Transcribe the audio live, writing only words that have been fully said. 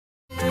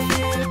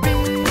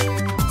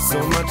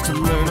so much to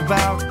learn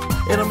about.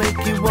 It'll make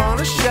you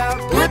wanna shout,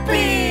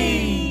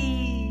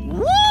 Blippi!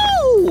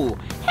 Woo!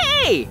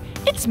 Hey,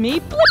 it's me,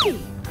 Blippi.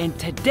 And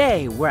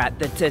today we're at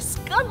the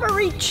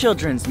Discovery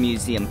Children's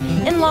Museum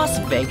in Las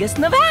Vegas,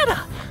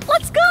 Nevada.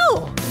 Let's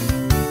go!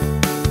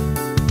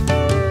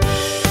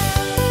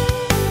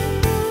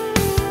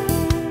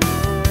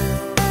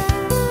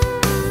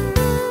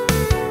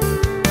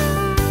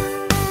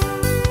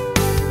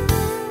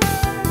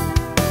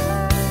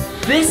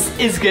 This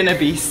is gonna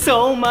be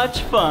so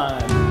much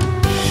fun.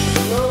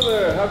 Hello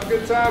there, have a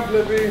good time,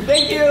 Blippi.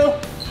 Thank you.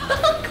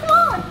 Come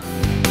on.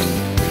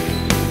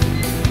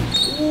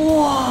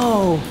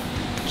 Whoa,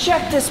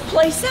 check this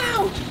place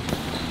out.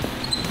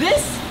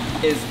 This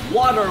is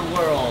Water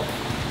World.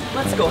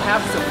 Let's go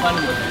have some fun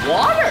with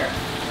water.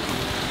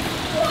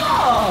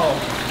 Whoa,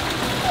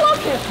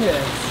 look at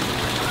this.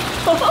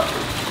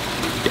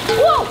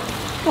 Whoa,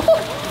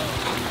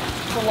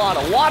 it's a lot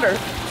of water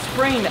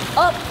spraying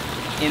up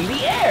in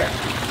the air.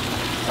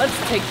 Let's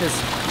take this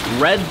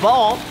red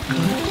ball,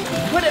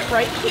 put it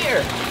right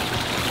here.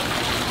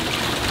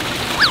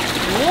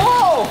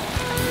 Whoa!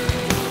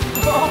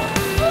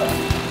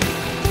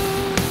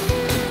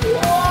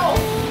 Whoa!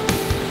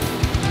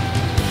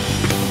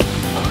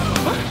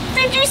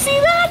 Did you see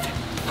that?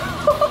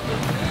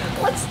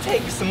 Let's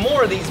take some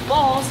more of these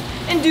balls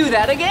and do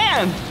that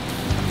again.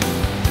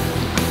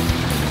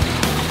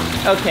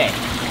 Okay,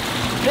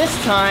 this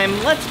time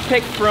let's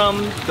pick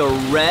from the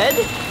red,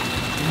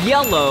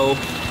 yellow,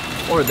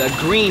 or the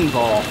green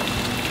ball.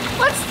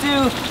 Let's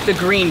do the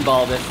green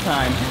ball this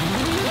time.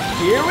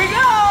 Here we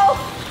go!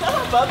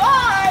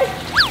 Bye-bye!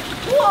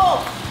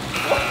 Whoa!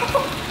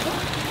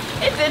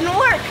 It didn't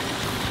work.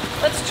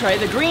 Let's try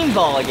the green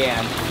ball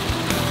again.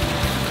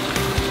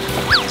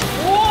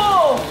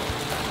 Whoa!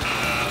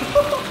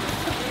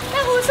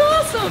 That was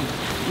awesome!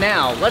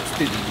 Now, let's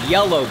do the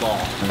yellow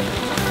ball.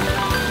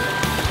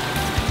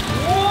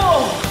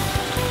 Whoa!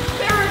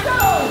 There it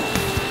goes!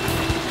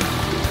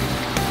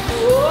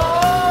 Whoa!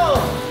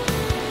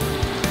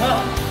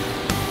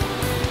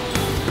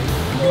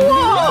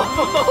 Whoa!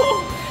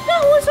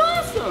 That was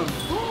awesome!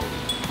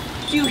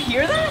 Do you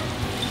hear that?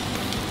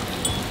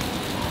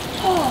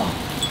 Oh,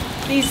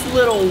 these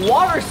little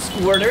water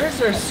squirters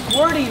are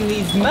squirting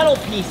these metal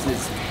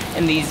pieces,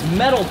 and these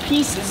metal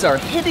pieces are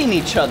hitting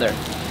each other,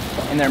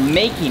 and they're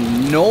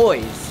making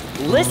noise.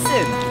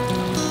 Listen!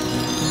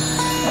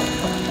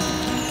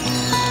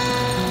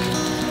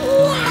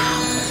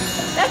 Wow!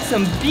 That's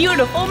some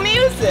beautiful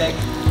music!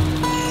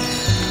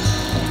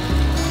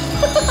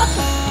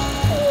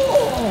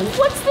 Whoa,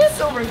 what's this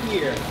over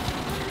here?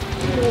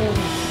 Whoa.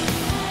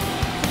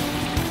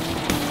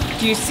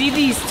 Do you see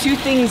these two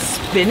things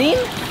spinning?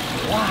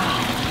 Wow.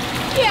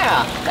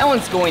 Yeah, that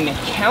one's going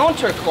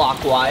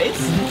counterclockwise,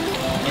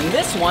 and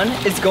this one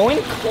is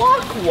going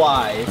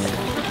clockwise.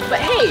 But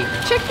hey,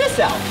 check this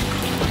out.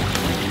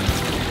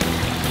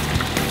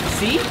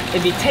 See,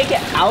 if you take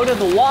it out of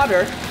the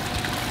water,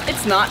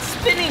 it's not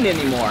spinning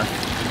anymore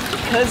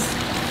because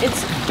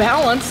it's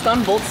balanced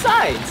on both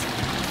sides.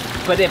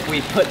 But if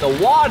we put the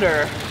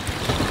water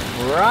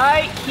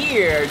right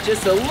here,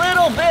 just a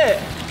little bit,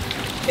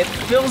 it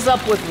fills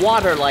up with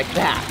water like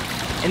that.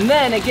 And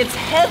then it gets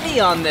heavy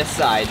on this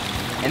side.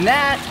 And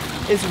that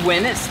is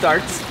when it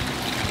starts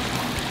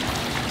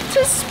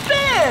to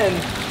spin.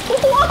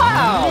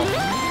 Wow!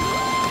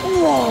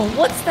 Whoa,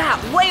 what's that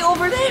way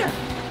over there?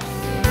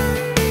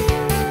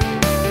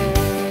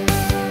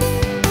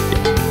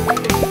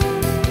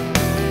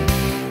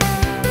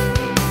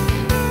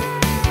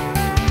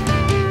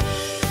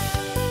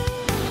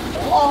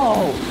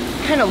 Whoa,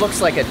 kind of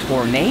looks like a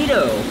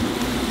tornado.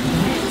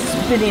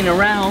 Spinning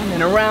around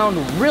and around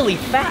really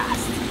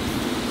fast.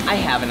 I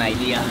have an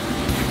idea.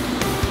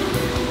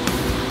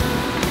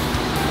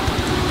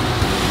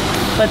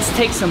 Let's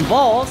take some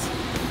balls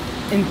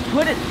and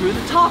put it through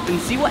the top and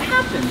see what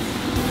happens.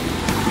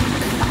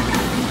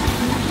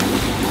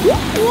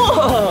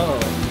 Whoa!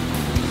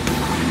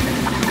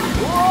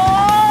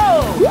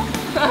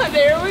 Whoa!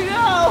 There we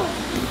go!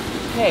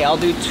 Okay, I'll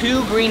do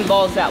 2 green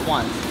balls at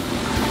once.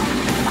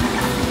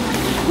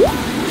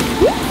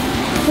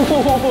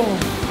 Whoa!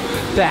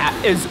 That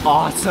is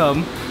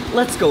awesome.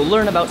 Let's go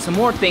learn about some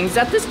more things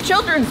at this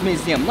children's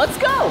museum. Let's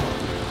go.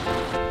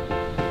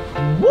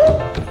 Whoa!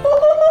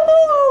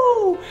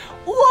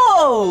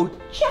 Whoa!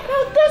 Check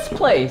out this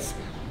place.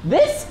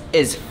 This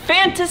is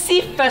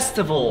Fantasy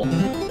Festival.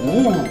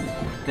 Ooh,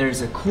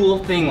 there's a cool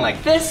thing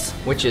like this,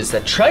 which is a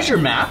treasure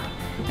map,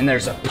 and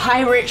there's a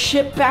pirate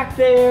ship back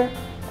there,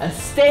 a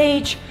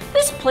stage.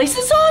 This place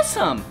is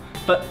awesome.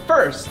 But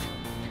first,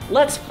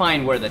 let's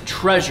find where the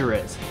treasure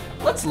is.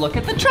 Let's look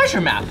at the treasure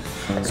map.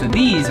 So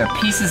these are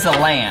pieces of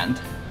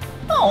land.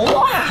 Oh,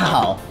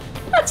 wow,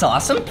 that's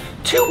awesome.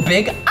 2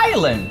 big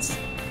islands.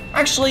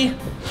 Actually,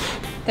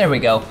 there we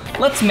go.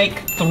 Let's make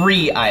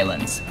 3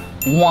 islands.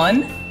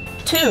 1,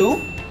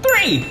 2,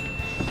 3.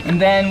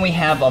 And then we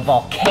have a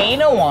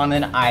volcano on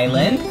an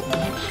island,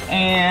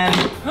 and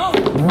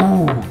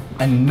ooh,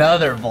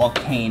 another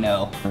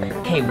volcano.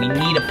 Okay, we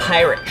need a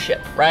pirate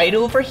ship right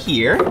over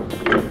here.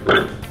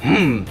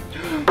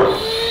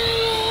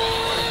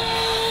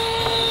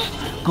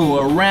 Go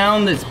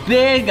around this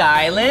big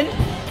island.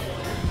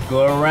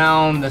 Go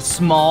around the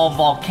small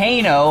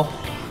volcano.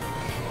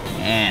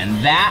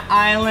 And that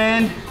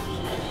island.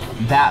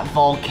 That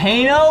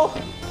volcano.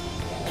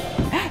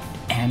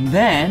 And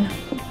then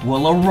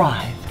we'll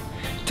arrive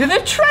to the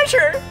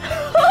treasure.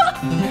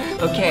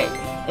 Okay,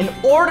 in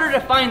order to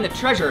find the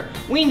treasure,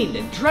 we need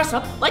to dress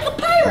up like a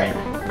pirate.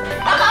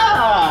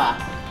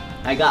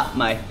 I got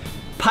my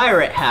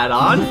pirate hat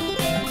on.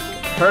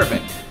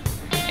 Perfect.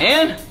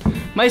 And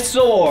my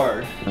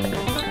sword.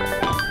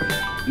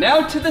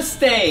 Now to the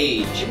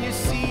stage.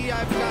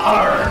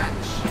 Arr!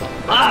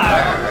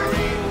 Arr!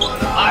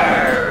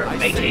 Arr,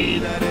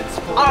 matey!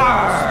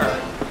 Arr!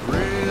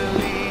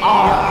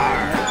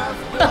 Arr!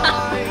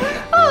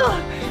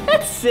 Oh,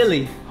 that's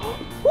silly.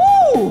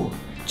 Woo!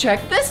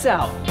 Check this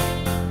out.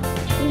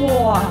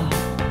 Wow.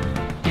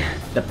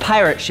 The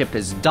pirate ship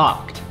is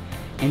docked.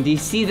 And do you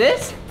see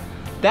this?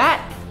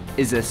 That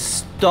is a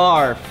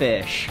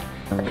starfish.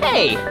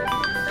 Hey,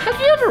 have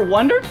you ever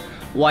wondered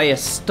why a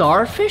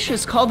starfish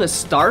is called a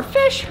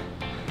starfish?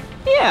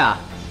 Yeah,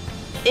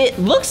 it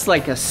looks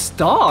like a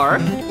star,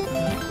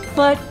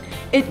 but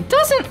it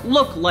doesn't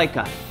look like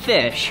a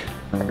fish.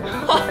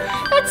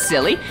 Oh, that's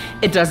silly.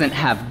 It doesn't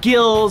have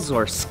gills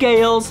or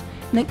scales,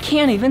 and it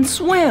can't even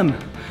swim.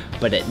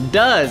 But it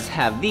does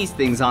have these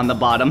things on the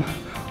bottom.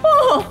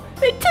 Oh,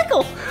 they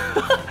tickle.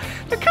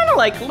 They're kind of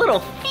like little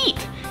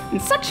feet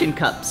and suction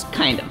cups,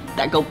 kind of,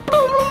 that go.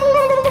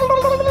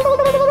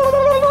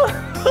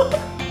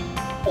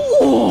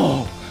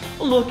 Whoa,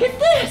 look at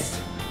this.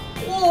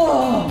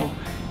 Whoa,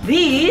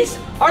 these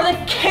are the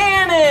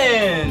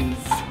cannons.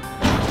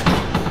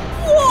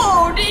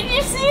 Whoa, did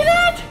you see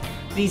that?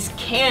 These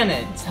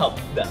cannons help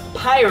the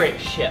pirate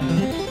ship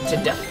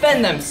to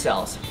defend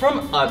themselves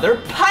from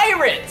other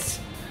pirates.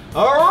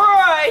 All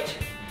right,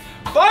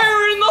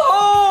 fire in the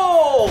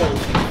hole.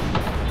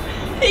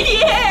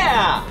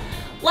 Yeah,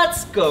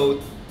 let's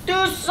go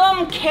do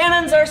some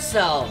cannons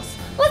ourselves.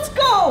 Let's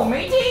go,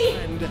 matey.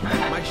 And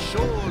my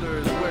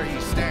shoulders where he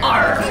stands.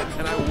 Arr.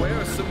 And I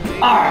wear some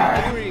Arr.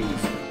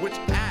 earrings, which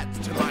adds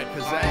to my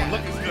pizzazz.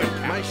 Looking good.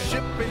 My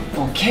ship in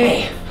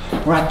Okay,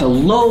 we're at the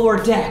lower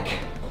deck.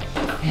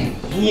 And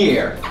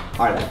here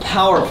are the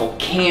powerful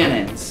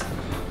cannons.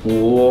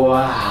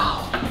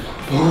 Wow.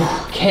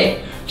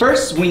 Okay,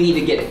 first we need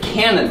to get a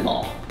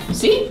cannonball.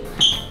 See?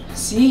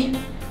 See?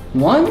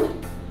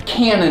 One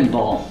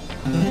cannonball.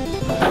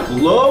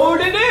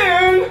 Load it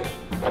in.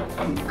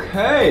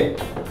 Okay,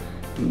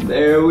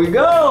 there we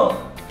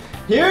go.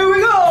 Here we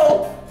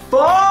go.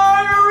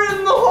 Fire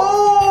in the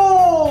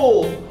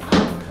hole.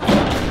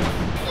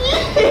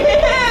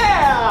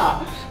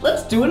 Yeah!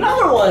 Let's do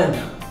another one.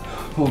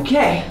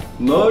 Okay,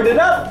 load it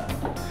up.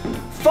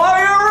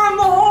 Fire in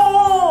the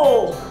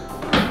hole.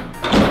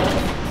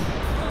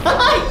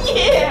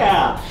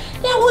 Yeah,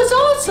 that was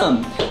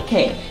awesome.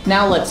 Okay,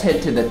 now let's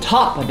head to the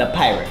top of the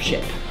pirate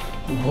ship.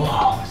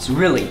 Whoa, it's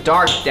really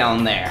dark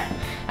down there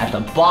at the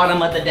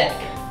bottom of the deck.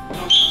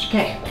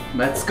 Okay,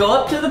 let's go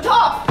up to the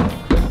top.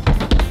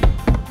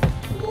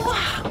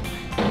 Wow,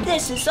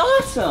 this is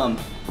awesome.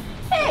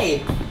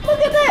 Hey, look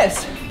at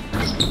this.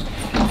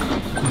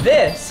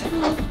 This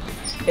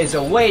is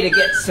a way to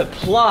get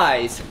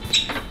supplies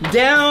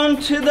down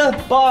to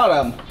the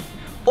bottom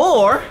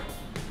or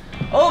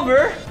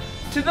over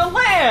to the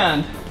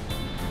land.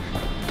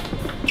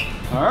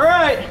 All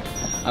right,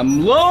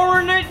 I'm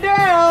lowering it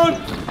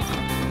down.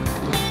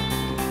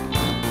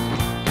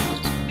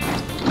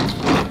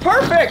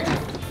 Perfect.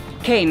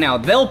 Okay, now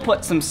they'll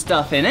put some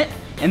stuff in it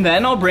and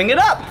then I'll bring it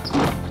up.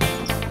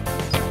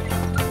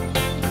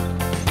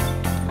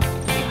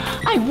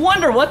 I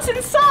wonder what's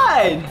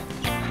inside.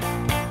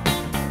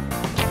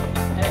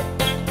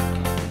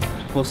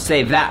 We'll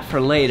save that for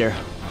later.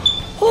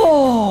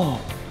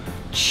 Oh,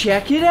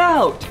 check it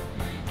out.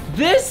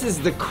 This is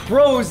the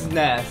crow's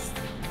nest.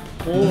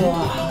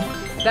 Wow,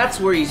 that's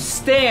where you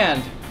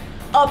stand,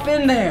 up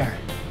in there.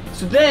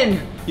 So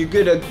then you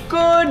get a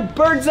good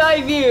bird's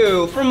eye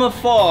view from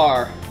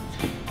afar.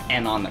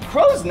 And on the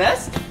crow's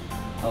nest,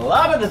 a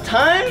lot of the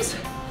times,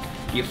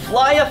 you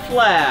fly a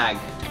flag.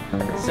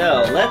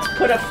 So let's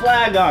put a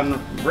flag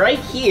on right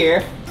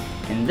here.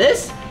 And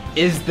this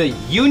is the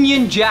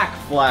Union Jack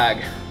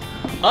flag.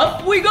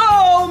 Up we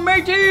go,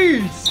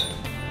 mateys!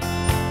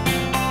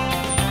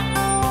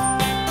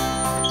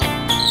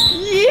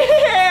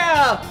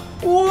 Yeah!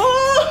 Whoa!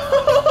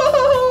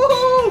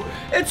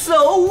 It's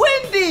so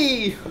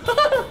windy!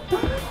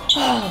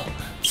 Oh,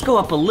 let's go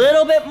up a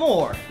little bit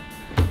more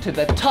to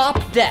the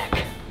top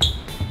deck.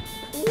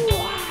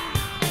 Wow.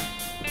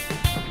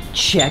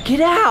 Check it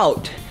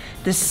out!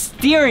 The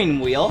steering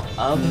wheel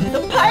of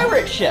the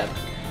pirate ship.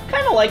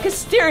 Kind of like a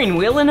steering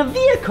wheel in a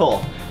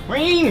vehicle.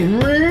 Ring,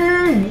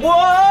 ring,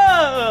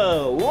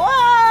 whoa,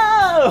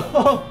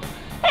 whoa!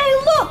 Hey,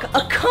 look,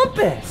 a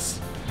compass.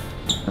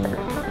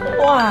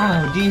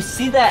 Wow, do you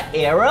see that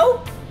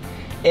arrow?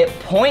 It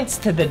points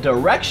to the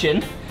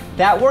direction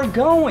that we're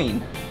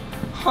going.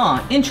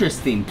 Huh,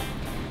 interesting.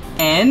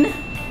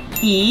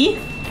 N-E-A-T.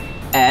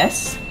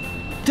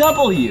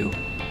 W.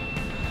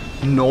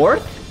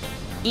 North,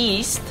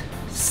 east,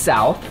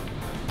 south,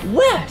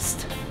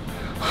 west.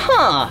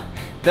 Huh,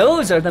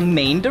 those are the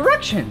main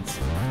directions.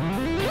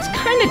 It's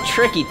kind of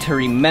tricky to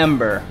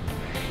remember.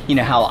 You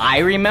know how I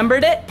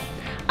remembered it?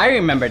 I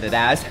remembered it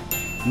as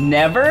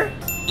never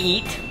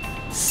eat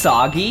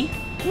soggy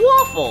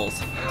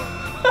waffles.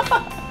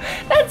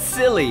 That's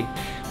silly.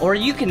 Or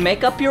you can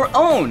make up your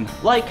own,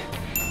 like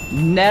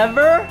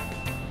never,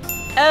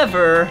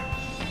 ever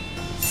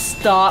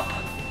stop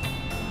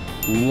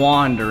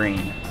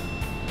wandering.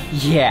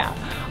 Yeah,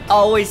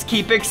 always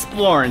keep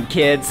exploring,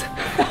 kids.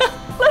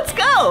 Let's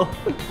go.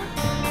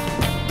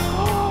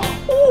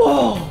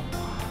 Whoa,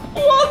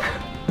 look.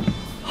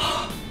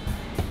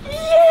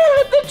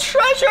 Yeah, the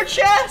treasure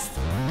chest.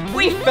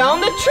 We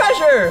found the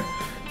treasure.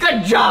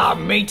 Good job,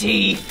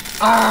 matey.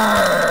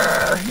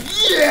 Arr!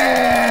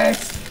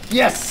 Yes!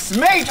 Yes,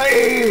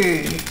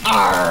 matey!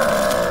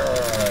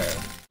 Arr!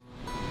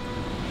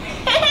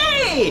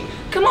 Hey,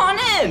 come on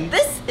in.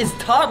 This is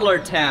Toddler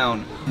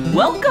Town.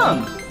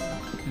 Welcome.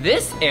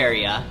 This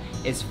area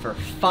is for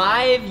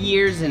 5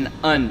 years and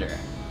under.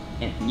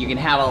 And you can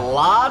have a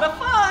lot of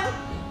fun,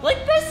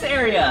 like this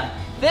area.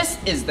 This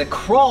is the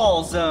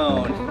crawl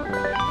zone.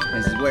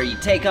 This is where you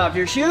take off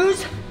your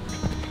shoes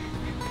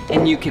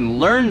and you can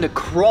learn to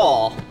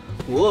crawl.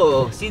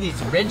 Whoa, see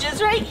these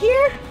ridges right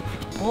here?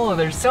 Oh,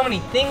 there's so many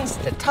things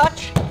to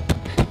touch.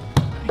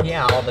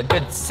 Yeah, all the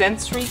good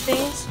sensory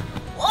things.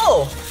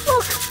 Whoa,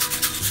 look.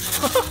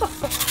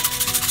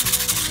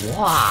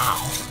 Wow.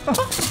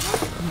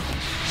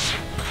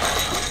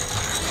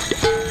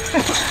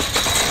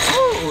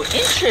 Oh,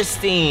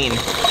 interesting.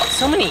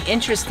 So many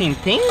interesting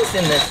things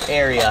in this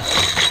area.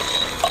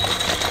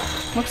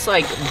 Looks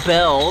like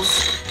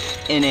bells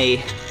in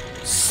a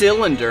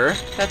cylinder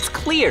that's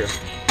clear.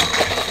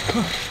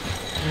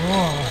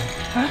 Whoa.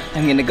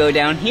 I'm gonna go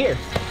down here.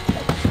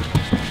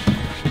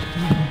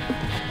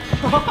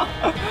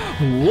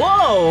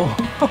 Whoa!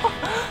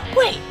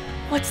 Wait,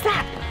 what's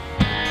that?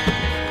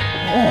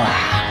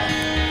 Wow.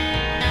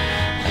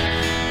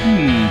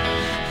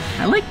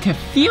 I like to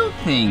feel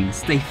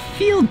things. They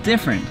feel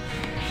different.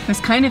 This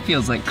kind of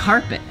feels like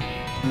carpet.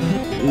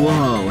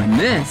 Whoa, and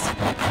this,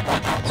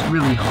 it's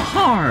really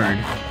hard.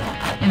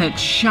 And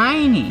it's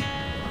shiny.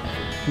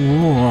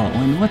 Whoa,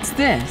 and what's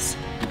this?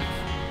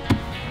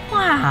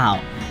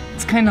 Wow,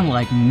 it's kind of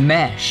like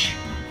mesh.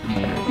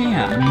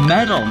 Yeah,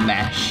 metal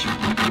mesh.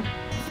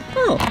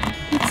 Oh,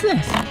 what's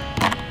this?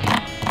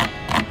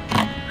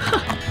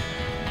 Huh.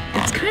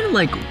 It's kind of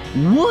like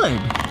wood.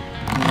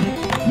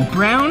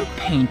 Brown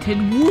painted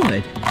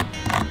wood.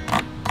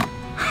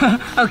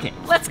 Okay,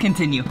 let's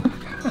continue.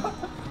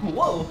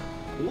 Whoa,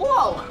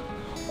 whoa,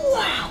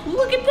 wow,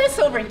 look at this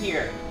over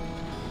here.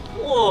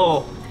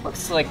 Whoa,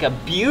 looks like a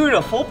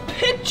beautiful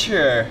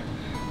picture.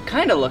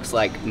 Kind of looks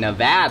like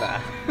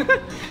Nevada.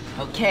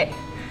 Okay,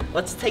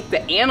 let's take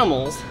the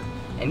animals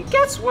and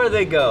guess where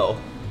they go.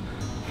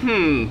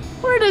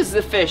 Where does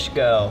the fish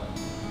go?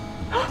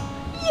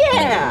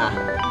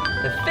 Yeah,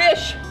 the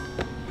fish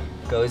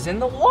goes in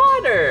the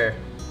water.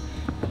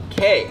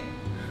 Okay,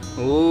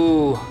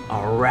 ooh,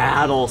 a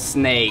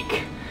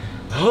rattlesnake.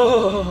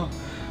 Oh,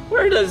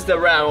 where does the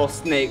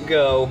rattlesnake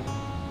go?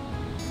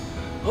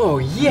 Oh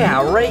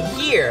yeah, right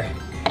here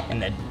in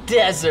the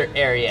desert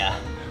area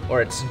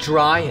where it's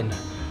dry and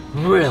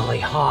really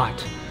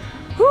hot.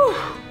 Whew.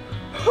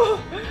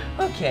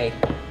 Okay,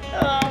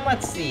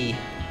 let's see.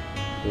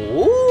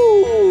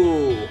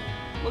 Ooh,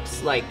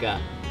 looks like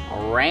a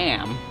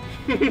ram.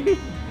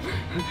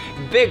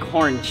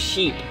 Bighorn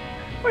sheep.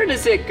 Where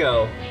does it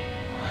go?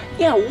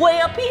 Yeah, way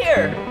up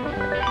here.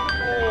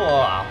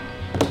 Wow.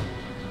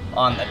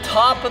 On the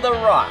top of the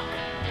rock.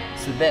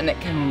 So then it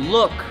can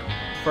look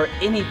for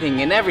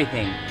anything and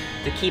everything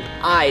to keep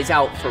eyes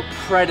out for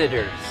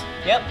predators.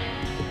 Yep,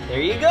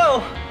 there you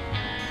go.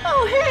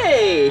 Oh,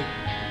 hey,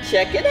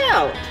 check it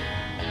out.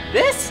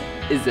 This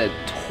is a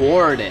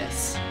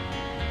tortoise.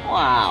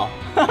 Wow,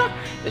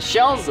 the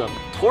shells of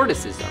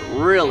tortoises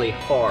are really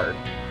hard.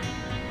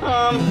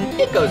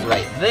 It goes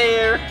right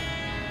there.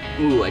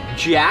 Ooh, a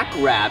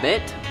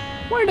jackrabbit.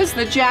 Where does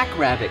the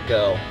jackrabbit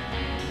go?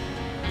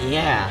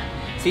 Yeah,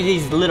 see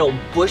these little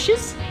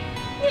bushes?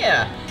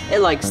 Yeah, it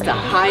likes to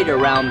hide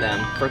around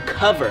them for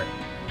cover.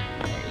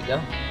 There you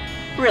go.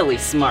 Really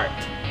smart.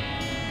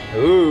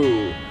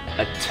 Ooh,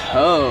 a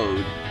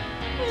toad.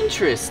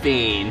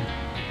 Interesting.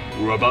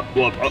 Rubba,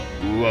 rubba,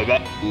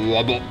 rubba,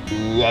 rubba,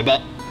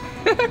 rubba.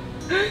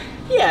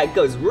 Yeah, it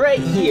goes right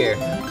here,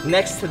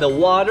 next to the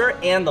water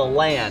and the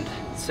land.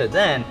 So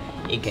then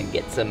you can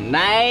get some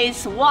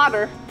nice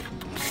water.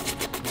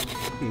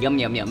 Yum,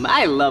 yum, yum.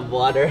 I love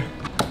water.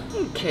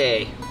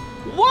 Okay.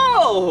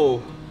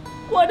 Whoa!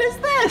 What is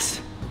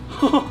this?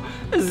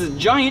 This is a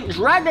giant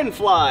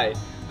dragonfly.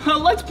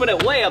 Let's put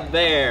it way up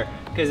there,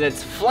 because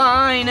it's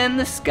flying in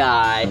the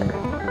sky.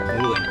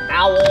 Ooh, an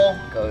owl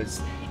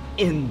goes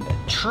in the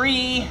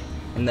tree,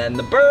 and then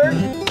the bird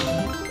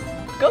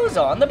goes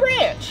on the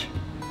branch.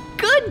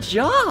 Good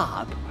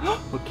job.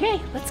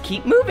 Okay, let's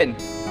keep moving.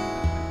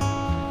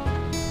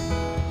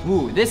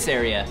 Ooh, this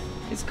area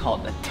is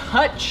called the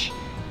touch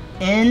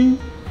and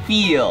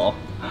feel.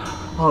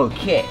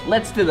 Okay,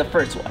 let's do the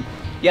first one.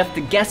 You have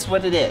to guess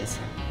what it is.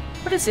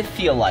 What does it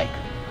feel like?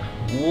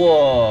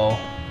 Whoa.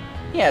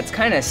 Yeah, it's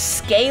kind of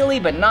scaly,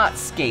 but not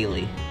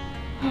scaly.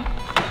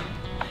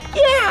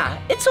 Yeah,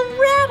 it's a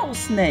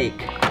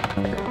rattlesnake.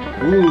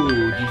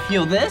 Ooh, do you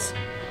feel this?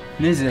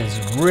 This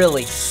is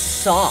really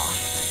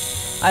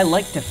soft. I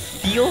like to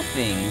feel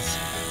things.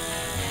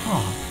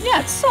 Oh, yeah,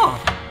 it's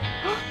soft.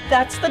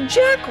 That's the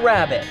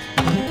jackrabbit.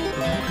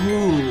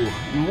 Ooh,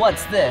 and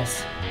what's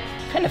this?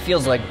 Kind of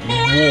feels like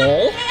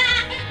wool.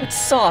 It's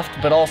soft,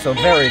 but also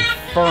very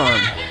firm.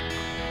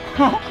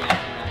 Huh,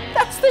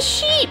 that's the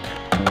sheep.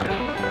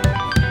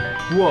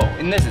 Whoa,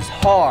 and this is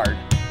hard.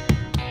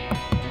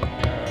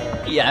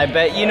 Yeah, I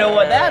bet you know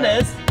what that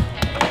is.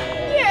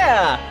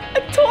 Yeah,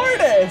 a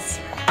tortoise.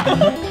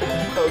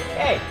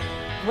 Okay,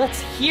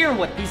 let's hear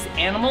what these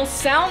animals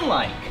sound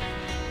like.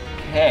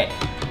 Okay,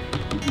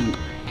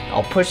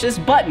 I'll push this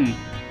button,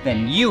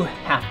 then you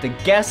have to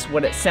guess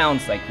what it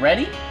sounds like.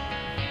 Ready?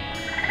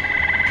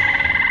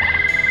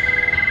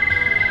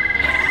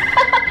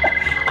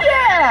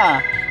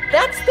 Yeah,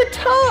 that's the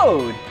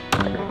toad.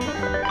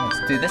 Let's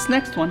do this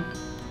next one.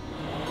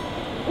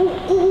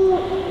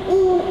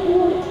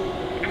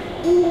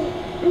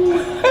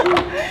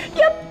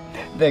 Yep,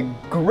 the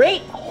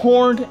great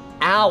horned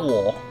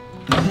owl.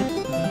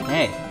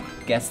 Hey,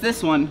 guess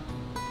this one.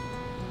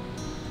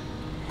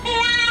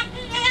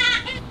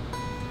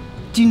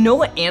 Do you know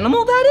what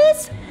animal that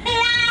is?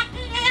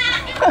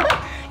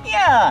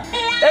 Yeah,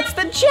 that's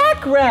the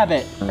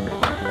jackrabbit.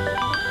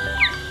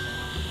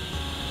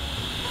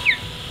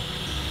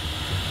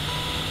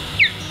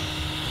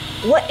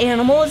 What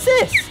animal is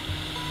this?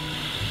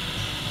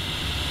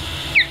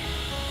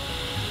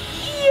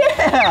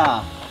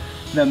 Yeah,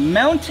 the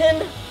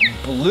mountain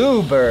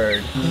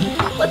bluebird.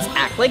 Let's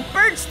act like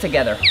birds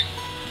together.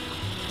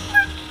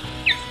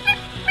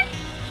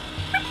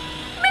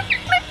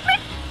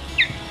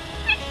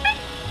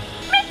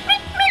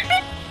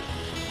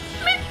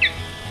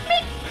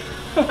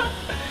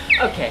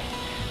 Okay,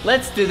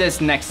 let's do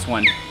this next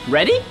one.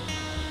 Ready?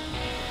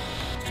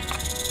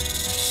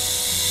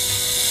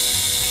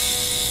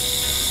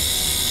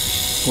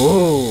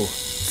 Ooh,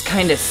 it's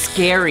kind of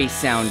scary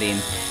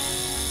sounding.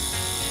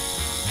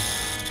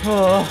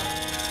 Oh,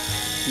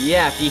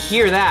 yeah, if you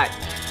hear that,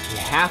 you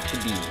have to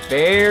be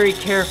very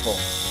careful.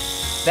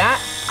 That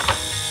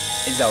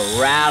is a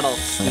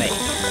rattlesnake.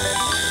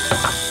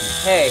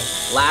 Okay,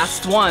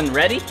 last one,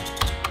 ready?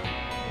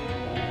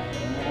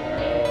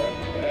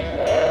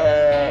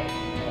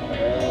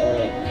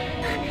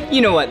 You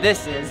know what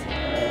this is.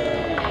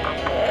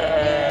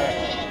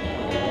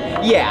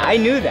 Yeah, I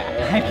knew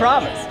that, I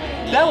promise.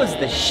 That was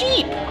the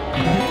sheep.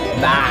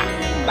 Bah,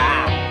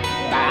 bah,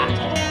 bah,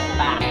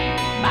 bah,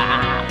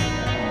 bah,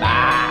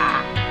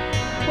 bah.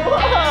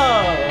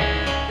 Whoa!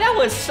 That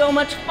was so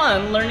much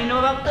fun learning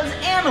about those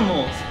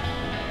animals.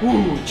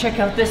 Ooh, check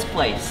out this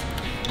place.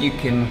 You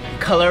can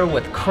color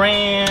with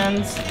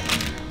crayons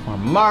or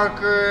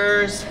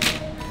markers.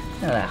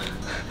 That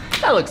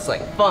looks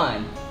like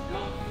fun.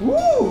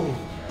 Ooh,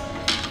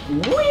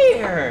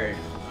 weird.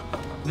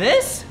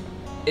 This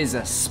is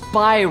a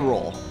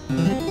spiral.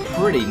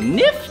 Pretty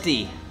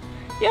nifty.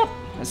 Yep,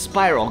 a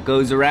spiral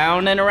goes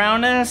around and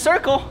around in a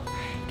circle.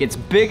 Gets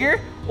bigger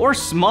or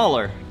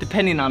smaller,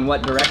 depending on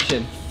what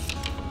direction.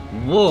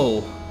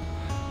 Whoa,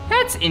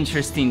 that's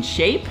interesting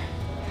shape.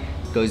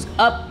 Goes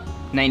up,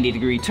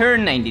 90-degree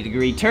turn,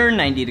 90-degree turn,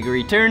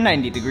 90-degree turn,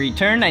 90-degree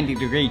turn,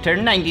 90-degree turn,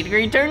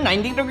 90-degree turn,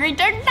 90-degree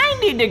turn,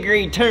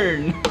 90-degree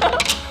turn.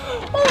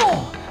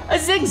 Oh, a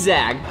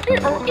zigzag.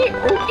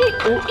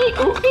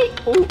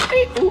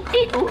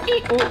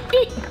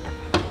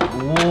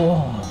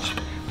 Whoa,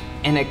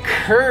 and a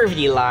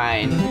curvy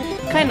line.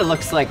 Kind of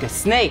looks like a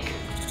snake.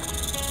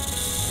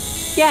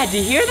 Yeah, do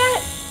you hear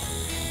that?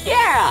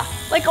 Yeah,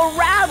 like a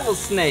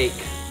rattlesnake.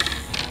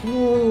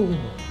 Whoa,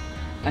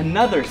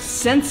 another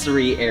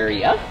sensory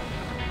area.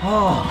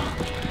 Oh,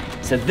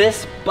 so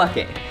this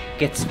bucket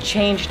gets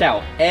changed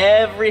out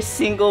every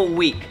single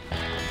week.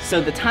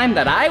 So the time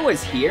that I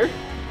was here,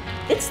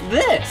 it's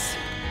this.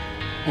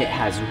 It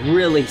has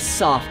really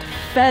soft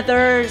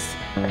feathers.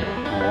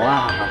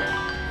 Wow.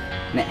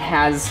 And it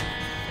has,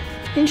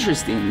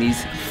 interesting,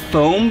 these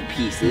foam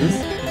pieces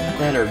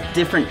that are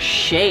different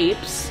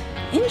shapes.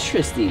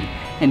 Interesting.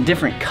 And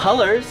different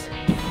colors.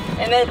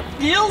 And it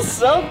feels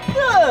so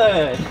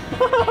good.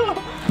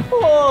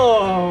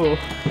 Whoa.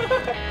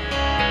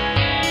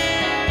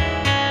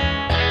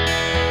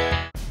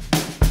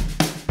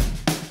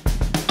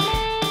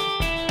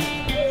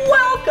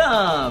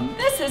 Welcome.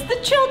 This is the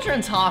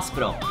Children's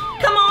Hospital.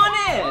 Come on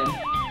in.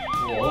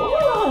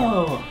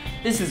 Whoa.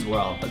 This is where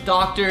all the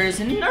doctors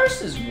and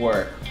nurses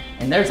work.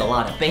 And there's a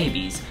lot of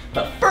babies.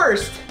 But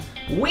first,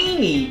 we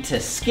need to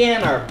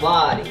scan our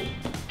body.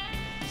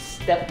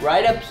 Step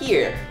right up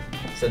here.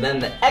 So then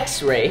the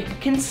X-ray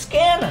can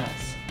scan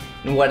us.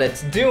 And what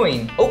it's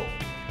doing, oh,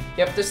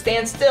 you have to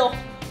stand still.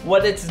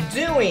 What it's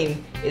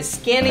doing is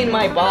scanning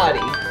my body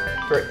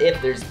for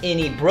if there's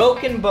any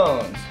broken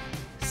bones.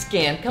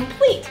 Scan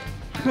complete.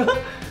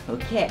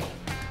 Okay,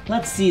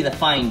 let's see the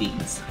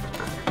findings.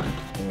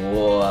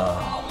 Whoa.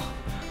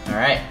 All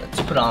right,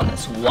 let's put on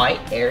this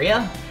white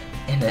area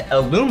and it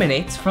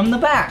illuminates from the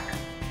back.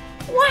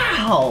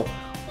 Wow,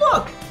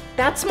 look,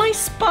 that's my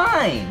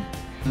spine.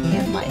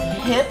 And my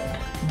hip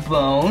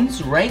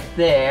bones right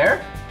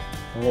there.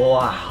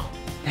 Wow,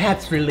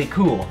 that's really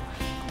cool.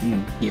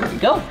 Here we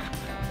go.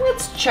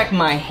 Let's check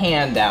my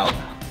hand out.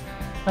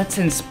 Let's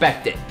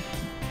inspect it.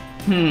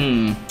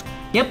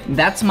 Yep,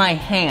 that's my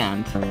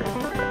hand.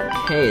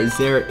 Okay, is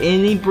there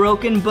any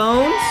broken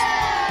bones?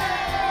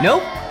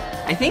 Nope,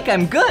 I think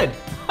I'm good.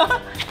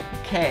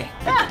 Okay,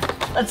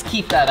 let's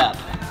keep that up.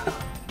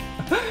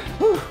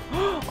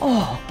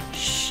 Oh,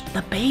 shh,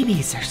 the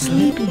babies are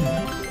sleeping.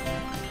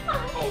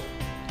 Hi.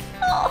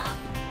 Oh,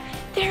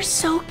 they're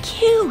so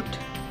cute.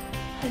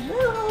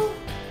 Hello.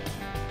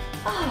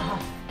 Oh,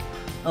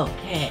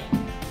 okay,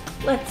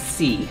 let's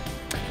see.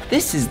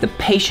 This is the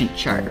patient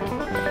chart,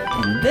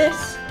 and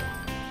this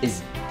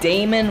is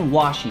Damon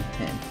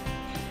Washington.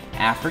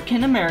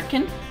 African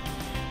American,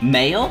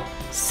 male,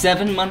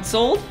 7 months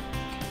old,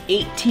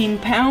 18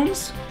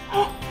 pounds.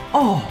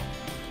 Oh,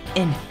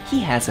 and he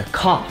has a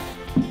cough.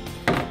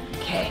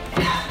 Okay,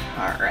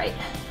 all right.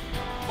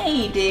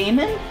 Hey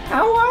Damon,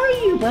 how are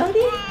you,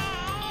 buddy?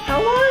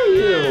 How are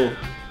you?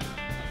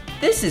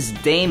 This is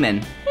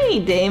Damon.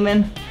 Hey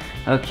Damon.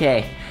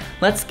 Okay,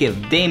 let's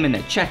give Damon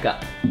a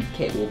checkup.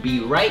 Okay, we'll be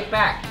right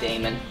back,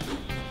 Damon.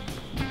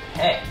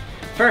 Okay,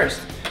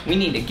 first, we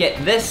need to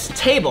get this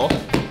table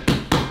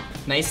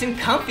nice and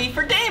comfy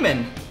for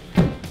Damon.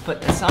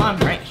 Put this on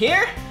right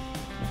here.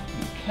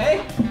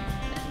 Okay,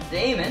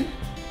 Damon,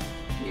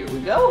 here we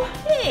go.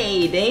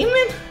 Hey,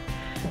 Damon.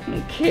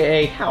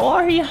 Okay, how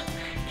are you?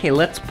 Okay,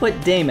 let's put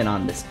Damon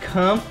on this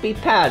comfy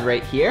pad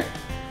right here.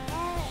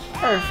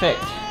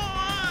 Perfect.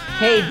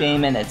 Hey,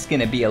 Damon, it's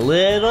gonna be a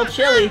little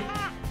chilly.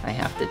 I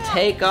have to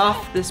take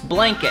off this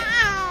blanket.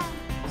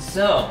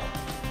 So,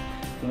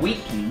 we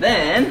can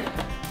then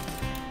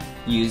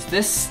use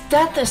this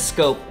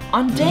stethoscope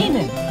on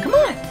Damon. Come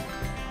on.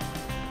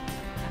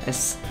 A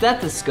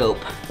stethoscope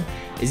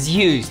is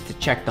used to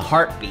check the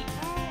heartbeat.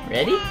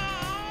 Ready?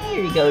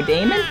 Here you go,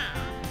 Damon.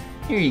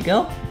 Here you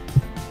go.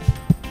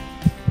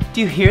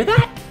 Do you hear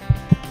that?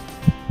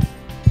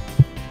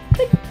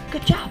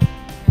 Good job.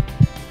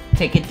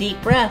 Take a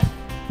deep breath.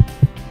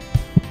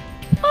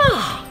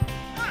 Ah.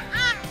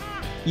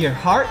 Your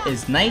heart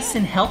is nice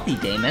and healthy,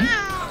 Damon.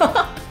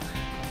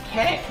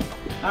 Okay.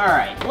 All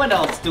right, what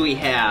else do we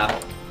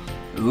have?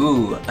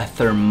 Ooh, a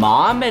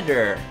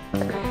thermometer.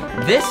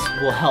 This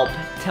will help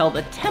tell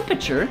the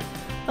temperature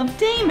of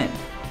Damon.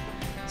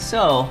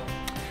 So,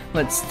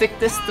 let's stick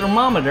this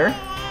thermometer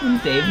in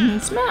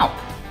Damon's mouth.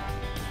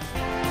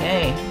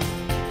 Okay,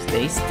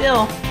 stay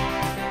still.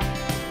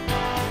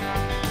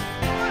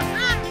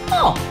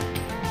 Oh,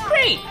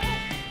 great.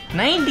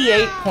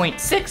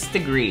 98.6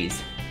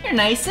 degrees. You're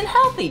nice and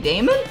healthy,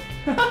 Damon.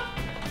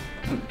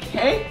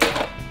 Okay.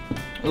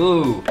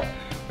 Ooh,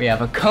 we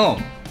have a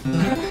comb.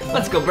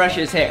 Let's go brush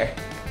his hair.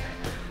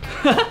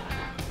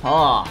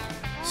 Aw,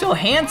 so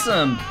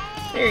handsome.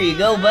 There you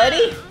go,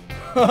 buddy.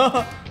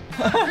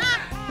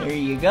 There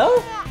you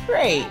go.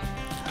 Great.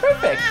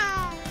 Perfect.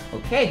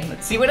 Okay,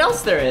 let's see what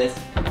else there is.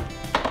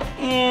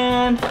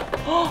 And,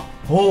 oh,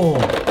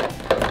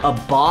 a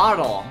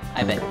bottle.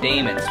 I bet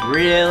Damon's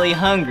really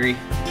hungry.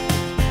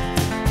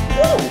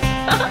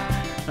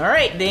 Whoa. All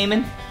right,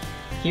 Damon.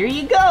 Here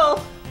you go.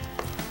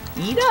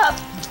 Eat up.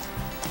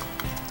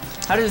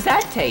 How does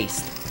that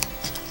taste?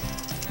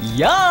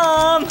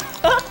 Yum!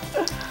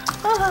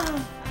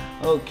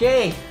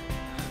 Okay.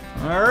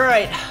 All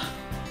right.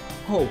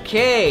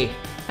 Okay.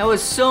 That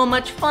was so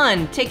much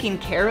fun taking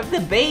care of the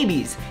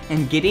babies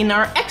and getting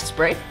our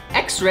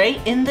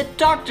X-ray in the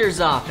doctor's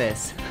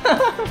office.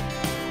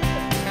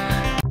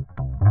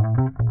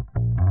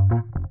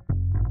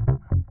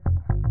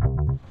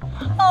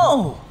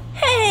 Oh,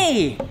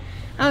 hey!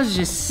 I was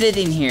just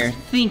sitting here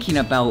thinking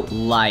about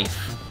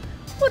life.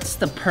 What's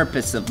the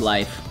purpose of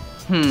life?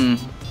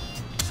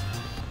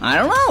 I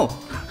don't know,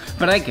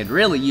 but I could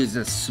really use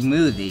a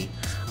smoothie.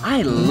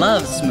 I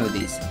love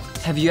smoothies.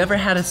 Have you ever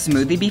had a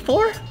smoothie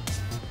before?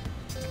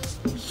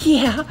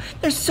 Yeah,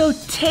 they're so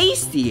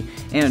tasty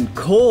and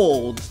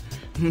cold.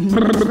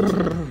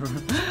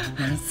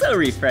 So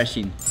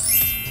refreshing.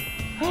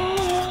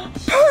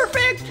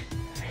 Perfect!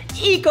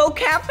 Eco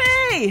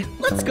Cafe!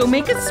 Let's go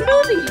make a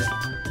smoothie.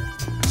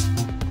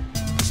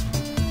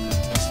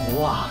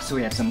 Wow, so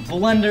we have some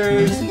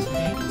blenders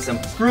and some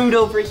fruit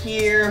over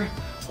here.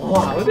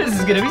 Wow, this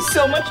is gonna be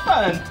so much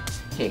fun.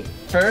 Okay,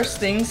 first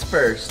things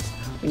first,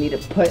 we need to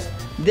put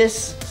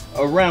this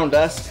around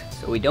us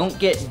so we don't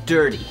get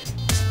dirty.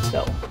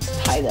 So,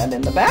 let's tie that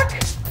in the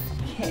back.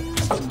 Okay,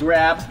 let's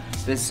grab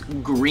this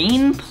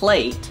green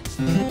plate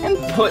and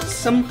put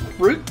some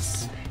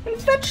fruits and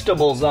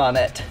vegetables on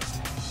it.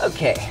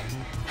 Okay,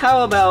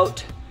 how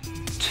about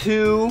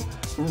 2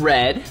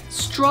 red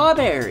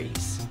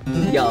strawberries?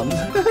 Yum.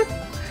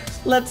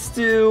 Let's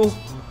do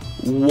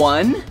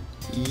 1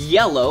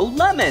 yellow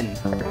lemon.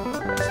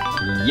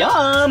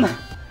 Yum!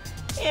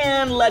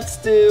 And let's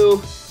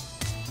do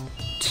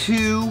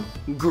 2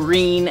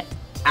 green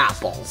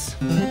apples.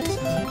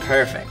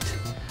 Perfect.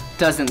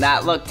 Doesn't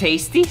that look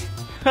tasty?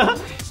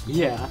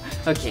 Yeah.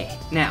 Okay,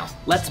 now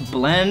let's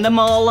blend them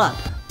all up.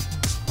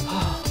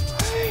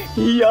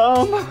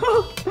 Yum!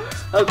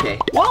 Okay.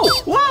 Whoa!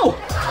 Whoa!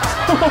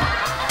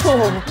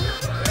 Oh,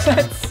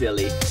 that's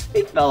silly.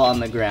 They fell on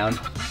the ground.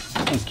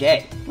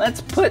 Okay,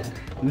 let's put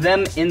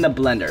them in the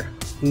blender.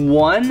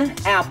 1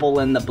 apple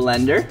in the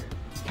blender.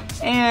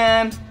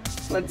 And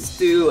let's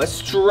do a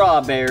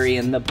strawberry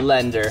in the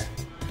blender.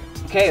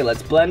 Okay,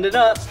 let's blend it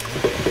up.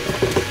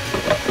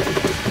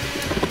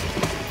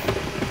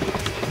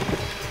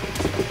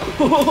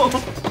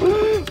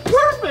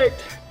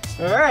 Perfect!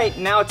 All right,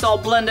 now it's all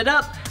blended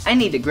up. I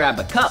need to grab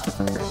a cup.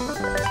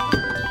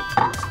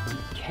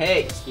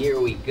 Okay, here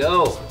we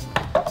go.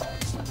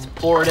 Let's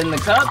pour it in the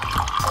cup.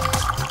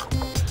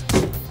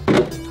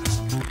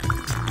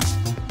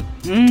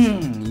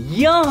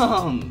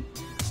 Yum!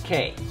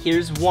 Okay,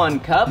 here's 1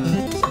 cup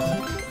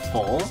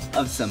full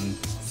of some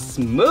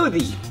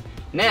smoothie.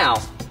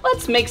 Now,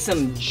 let's make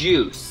some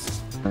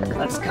juice.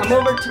 Let's come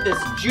over to this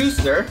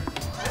juicer.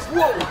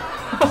 Whoa!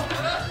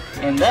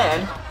 And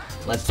then,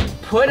 let's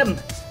put them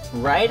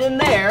right in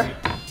there.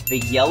 The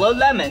yellow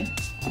lemon,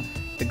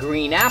 the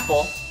green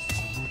apple,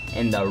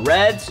 and the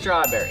red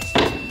strawberry.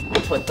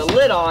 Put the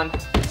lid on,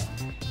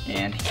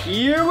 and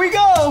here we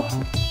go.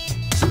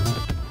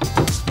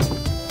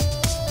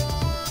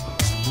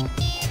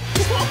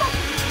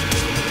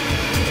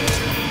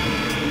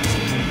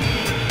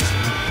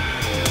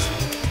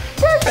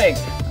 Perfect.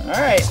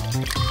 All right.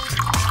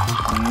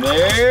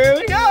 There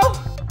we go.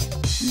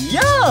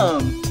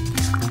 Yum.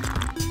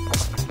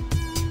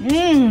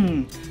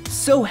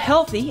 So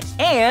healthy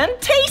and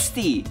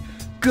tasty.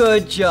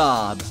 Good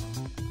job.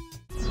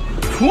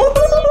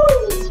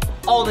 Woo-hoo!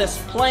 All this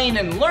playing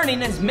and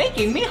learning is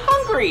making me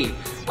hungry.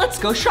 Let's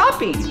go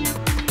shopping.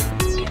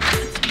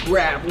 Let's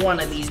grab one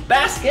of these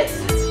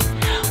baskets.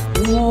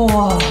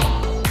 Whoa.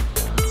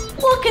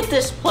 Look at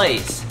this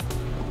place.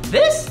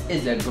 This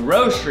is a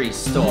grocery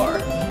store.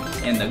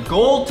 And the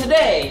goal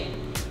today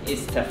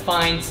is to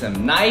find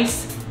some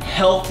nice,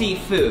 healthy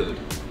food.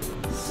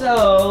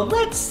 So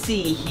let's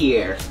see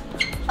here.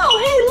 Oh,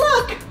 hey,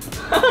 look.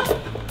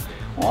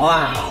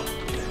 Wow.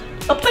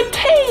 A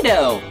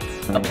potato.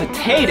 A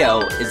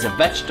potato is a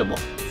vegetable.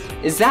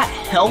 Is that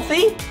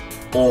healthy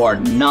or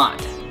not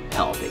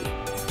healthy?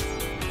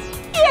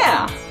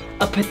 Yeah,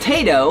 a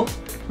potato,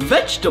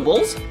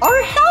 vegetables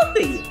are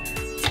healthy.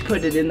 Let's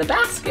put it in the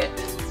basket.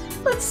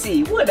 Let's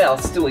see, what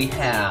else do we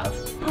have?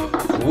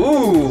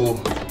 Ooh,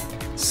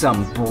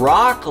 some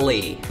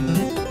broccoli.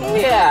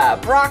 Yeah,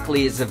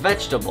 broccoli is a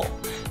vegetable.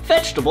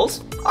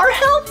 Vegetables are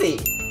healthy.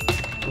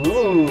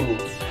 Ooh,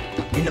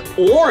 an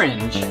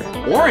orange.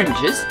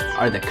 Oranges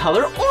are the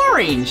color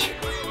orange.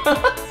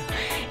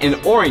 And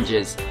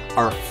oranges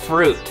are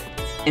fruit.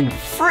 And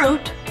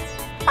fruit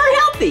are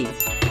healthy.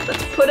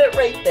 Let's put it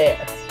right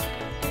there.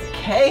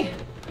 Okay.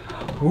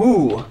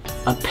 Ooh,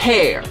 a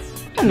pear.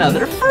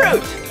 Another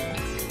fruit.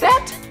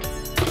 That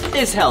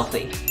is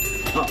healthy.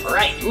 All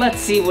right, let's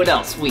see what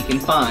else we can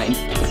find.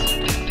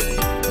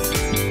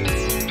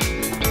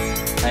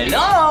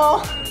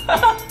 Hello?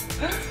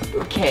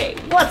 Okay,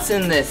 what's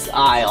in this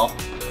aisle?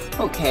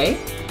 Okay,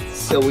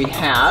 so we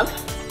have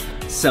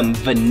some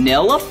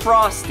vanilla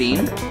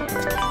frosting,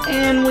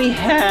 and we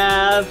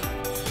have,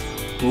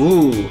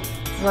 ooh,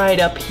 right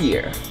up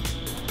here,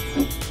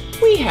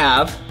 we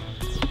have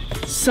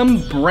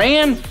some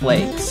bran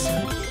flakes.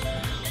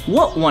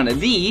 What one of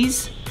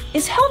these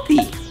is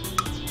healthy?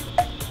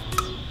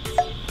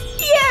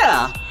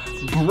 Yeah,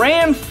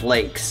 bran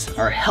flakes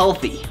are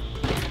healthy.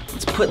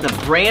 Let's put the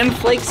bran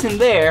flakes in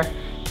there,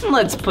 and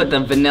let's put the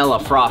vanilla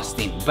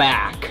frosting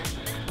back.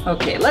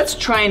 Okay, let's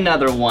try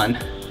another one.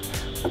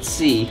 Let's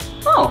see.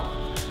 Oh,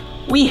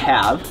 we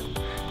have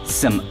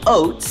some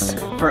oats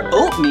for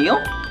oatmeal,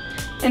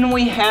 and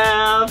we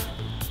have,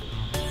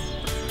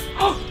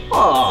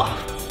 oh,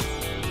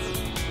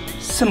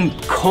 some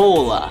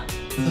cola.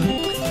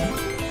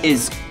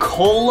 Is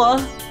cola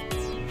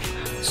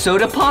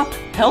soda pop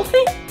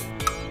healthy?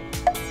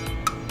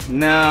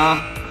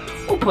 No,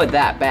 we'll put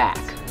that back.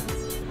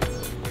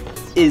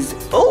 Is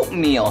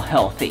oatmeal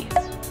healthy?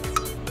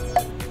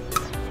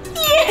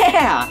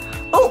 Yeah,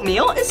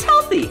 oatmeal is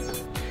healthy.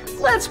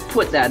 Let's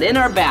put that in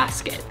our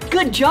basket.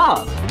 Good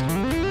job.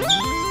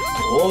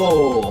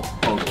 Oh,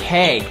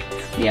 okay.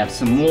 We have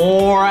some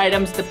more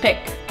items to pick.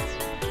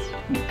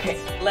 Okay,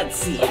 let's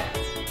see.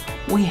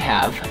 We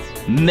have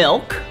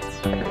milk.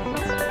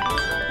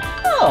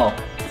 Oh,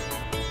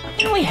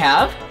 and we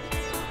have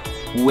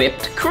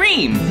whipped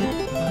cream.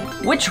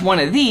 Which one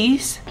of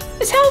these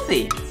is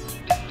healthy?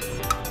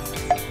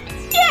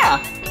 Yeah,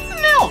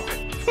 milk.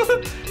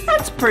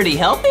 That's pretty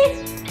healthy.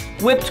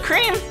 Whipped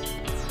cream,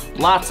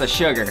 lots of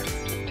sugar.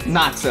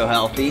 Not so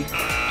healthy.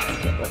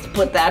 Okay, let's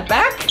put that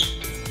back,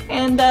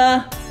 and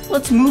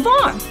let's move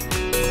on.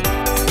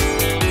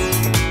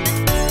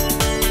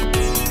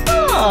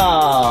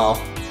 Oh,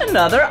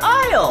 another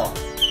aisle.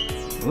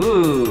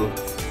 Ooh,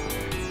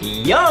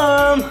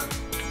 yum.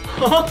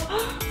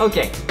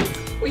 Okay,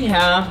 we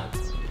have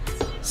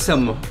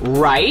some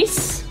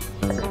rice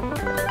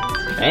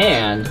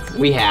and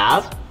we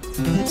have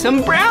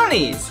some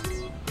brownies.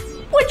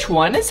 Which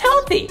one is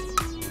healthy?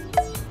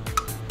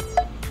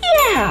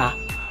 Yeah,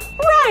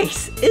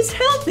 rice is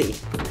healthy.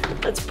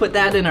 Let's put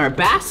that in our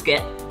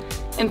basket.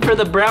 And for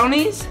the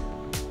brownies,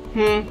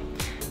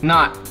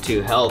 not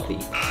too healthy.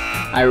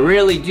 I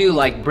really do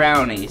like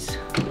brownies,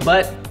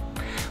 but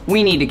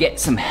we need to get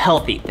some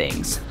healthy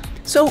things.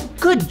 So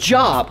good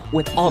job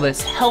with all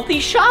this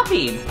healthy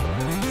shopping.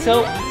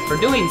 So for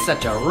doing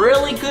such a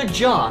really good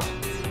job,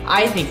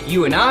 I think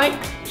you and I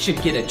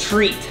should get a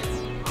treat.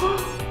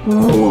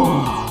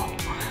 Whoa,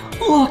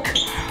 look,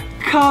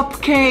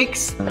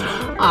 cupcakes.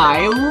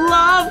 I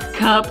love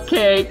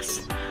cupcakes.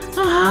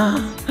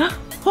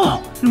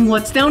 Oh, and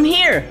what's down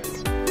here?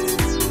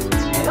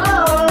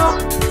 Hello.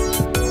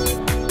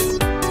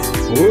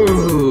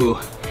 Ooh,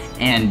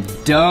 and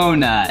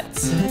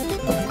donuts.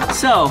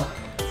 So,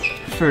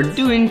 for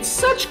doing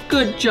such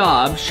good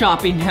job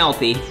shopping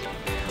healthy,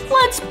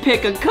 let's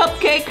pick a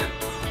cupcake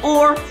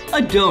or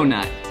a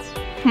donut.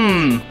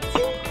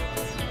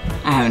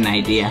 I have an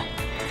idea.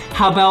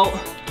 How about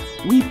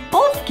we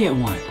both get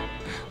one?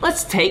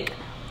 Let's take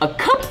a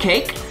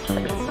cupcake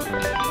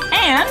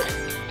and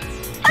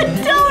a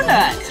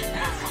donut.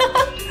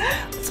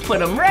 Let's put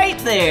them right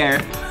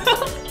there.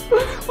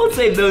 We'll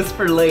save those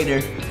for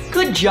later.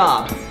 Good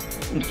job.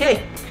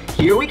 Okay,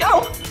 here we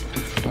go.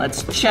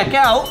 Let's check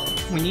out.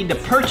 We need to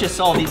purchase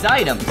all these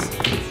items.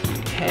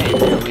 Okay,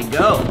 there we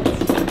go.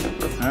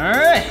 All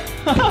right.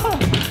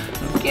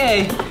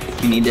 Okay,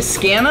 you need to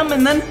scan them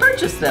and then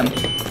purchase them.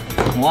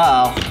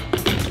 Wow,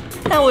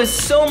 that was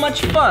so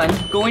much fun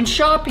going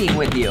shopping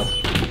with you.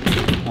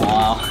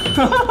 Wow.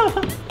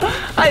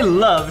 I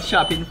love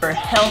shopping for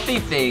healthy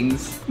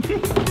things.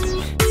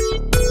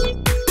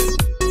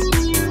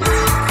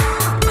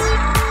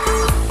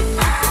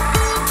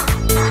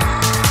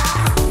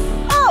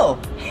 Oh,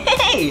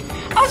 hey,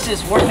 I was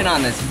just working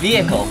on this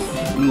vehicle.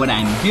 And what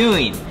I'm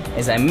doing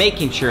is I'm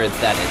making sure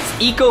that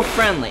it's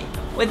eco-friendly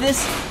with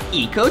this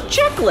eco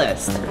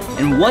checklist.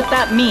 And what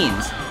that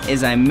means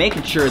is I'm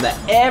making sure that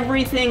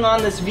everything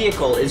on this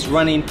vehicle is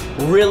running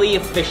really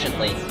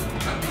efficiently.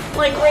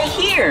 Like right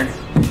here,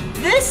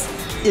 this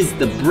is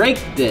the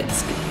brake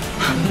disc.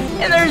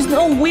 And there's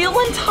no wheel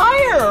and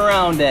tire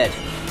around it.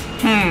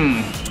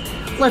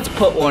 Let's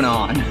put one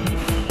on.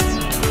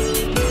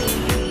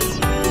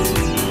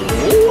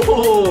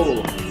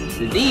 Whoa!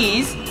 So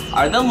these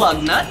are the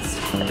lug nuts.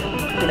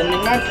 Put them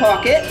in my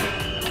pocket.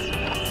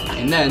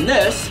 And then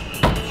this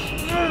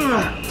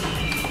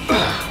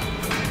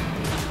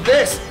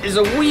is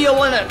a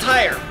wheel and a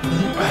tire.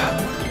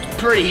 It's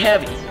pretty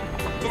heavy.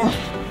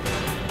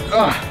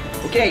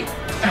 Okay.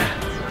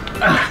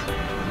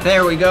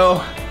 There we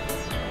go.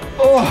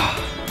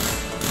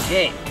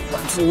 Okay,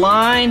 let's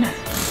line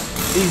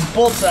these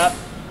bolts up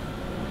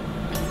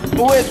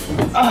with,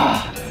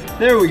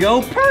 there we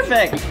go,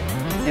 perfect.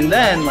 And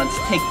then let's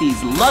take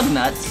these lug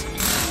nuts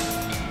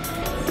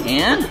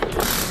and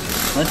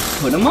let's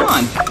put them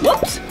on.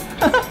 Whoops,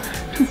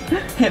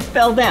 it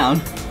fell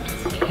down.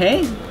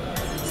 Okay,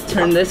 let's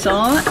turn this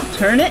on,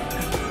 turn it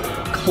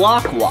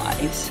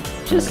clockwise,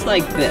 just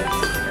like this.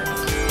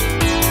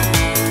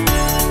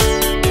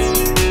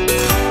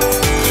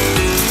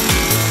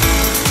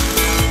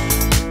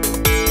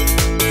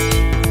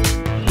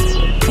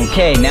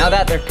 Okay, now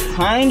that they're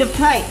kind of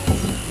tight,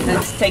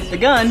 let's take the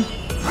gun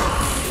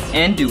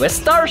and do a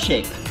star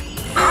shape.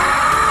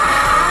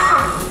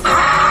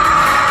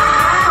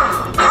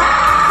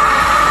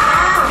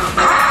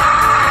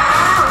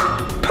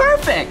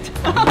 Perfect!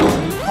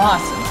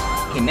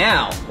 Awesome. Okay,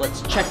 now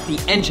let's check the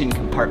engine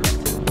compartment.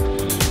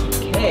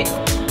 Okay,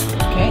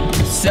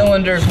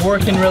 cylinder's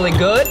working really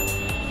good.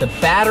 The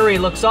battery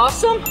looks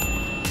awesome.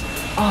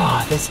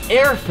 Oh, this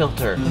air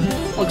filter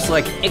looks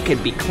like it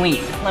could be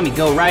cleaned. Let me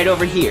go right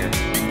over here.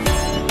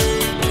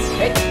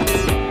 Okay,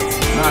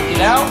 knock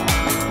it out.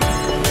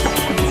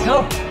 There we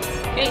go.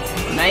 Okay,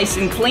 nice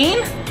and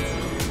clean.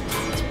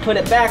 Let's put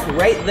it back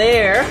right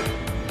there.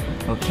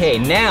 Okay,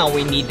 now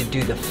we need to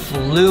do the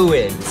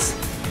fluids.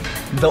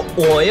 The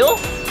oil,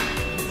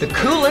 the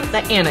coolant,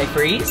 the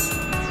antifreeze,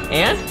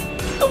 and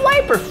the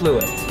wiper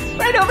fluid.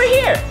 Right over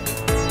here.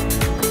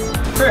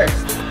 First,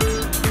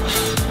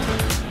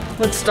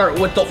 let's start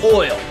with the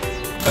oil.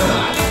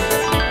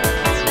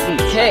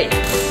 Okay,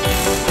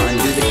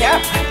 undo the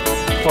cap,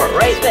 pour it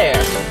right there.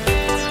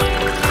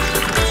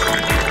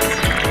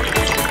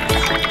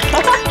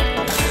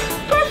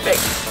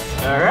 Perfect,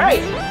 all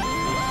right.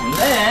 And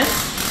then,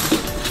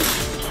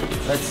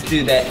 let's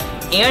do the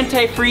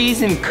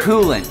antifreeze and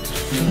coolant.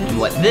 And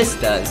what this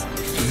does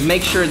is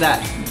make sure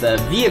that the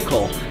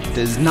vehicle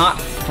does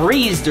not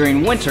freeze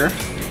during winter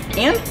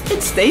and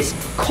it stays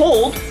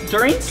cold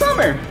during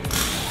summer.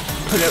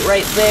 Put it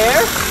right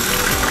there.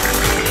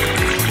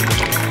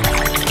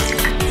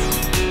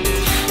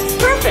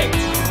 Perfect.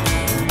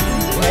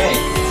 Okay.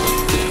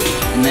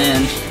 And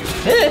then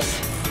this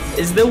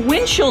is the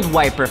windshield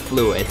wiper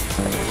fluid.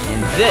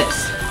 And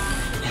this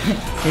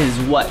is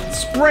what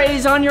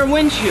sprays on your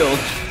windshield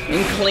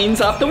and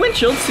cleans off the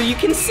windshield so you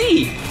can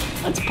see.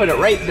 Let's put it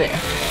right there.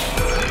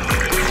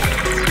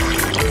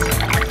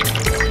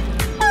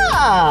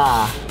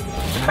 Ah,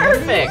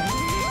 perfect.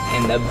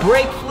 And the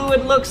brake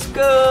fluid looks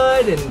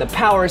good, and the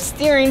power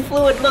steering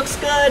fluid looks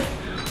good.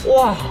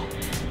 Wow,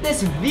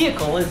 this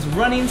vehicle is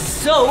running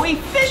so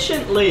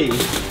efficiently.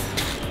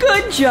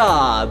 Good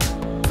job.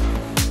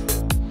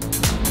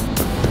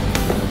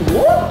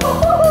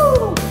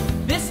 Woo-hoo-hoo!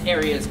 This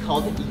area is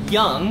called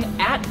Young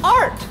at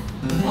Art.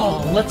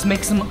 Oh, let's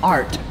make some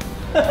art.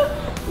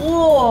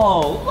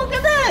 Whoa, look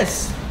at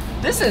this.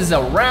 This is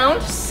a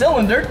round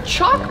cylinder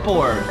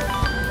chalkboard.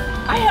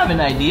 I have an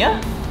idea.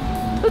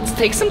 Let's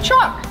take some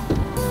chalk.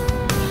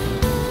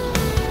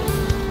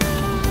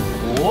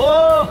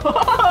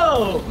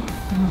 Whoa!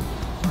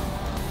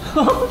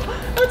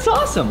 That's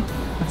awesome.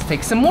 Let's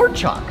take some more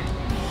chalk.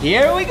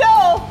 Here we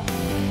go.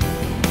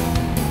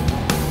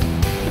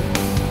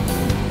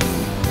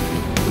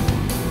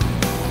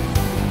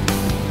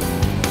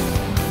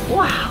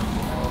 Wow.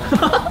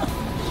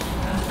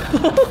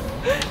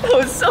 That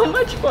was so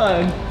much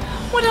fun.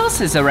 What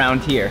else is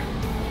around here?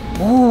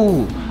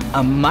 Ooh,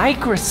 a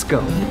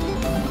microscope.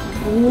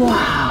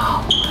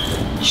 Wow.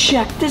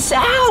 Check this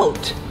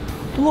out.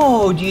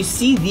 Whoa, do you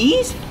see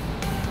these?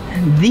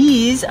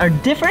 These are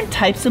different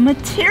types of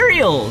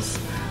materials.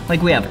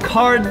 Like we have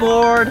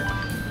cardboard,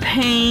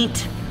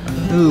 paint.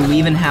 Ooh, we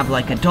even have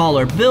like a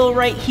dollar bill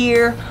right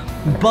here.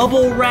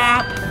 Bubble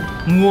wrap.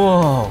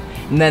 Whoa.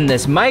 And then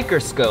this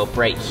microscope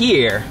right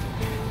here.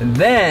 And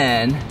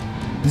then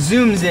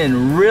zooms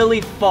in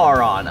really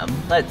far on them.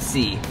 Let's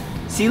see.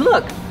 See,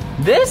 look.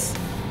 This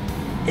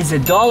is a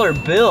dollar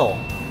bill.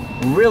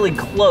 Really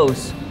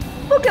close.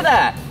 Look at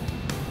that.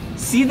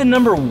 See the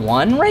number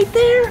 1 right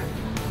there?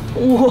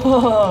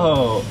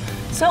 Whoa,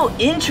 so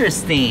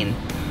interesting.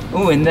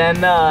 Ooh, and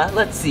then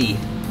let's see.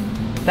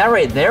 That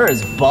right there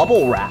is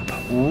bubble wrap,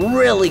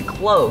 really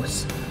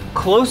close.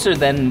 Closer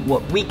than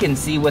what we can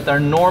see with our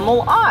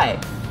normal eye.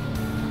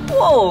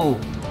 Whoa,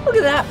 look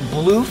at that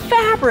blue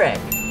fabric.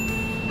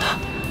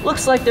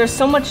 Looks like there's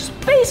so much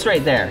space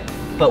right there.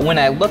 But when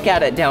I look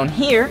at it down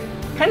here,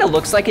 kind of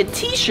looks like a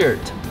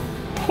t-shirt.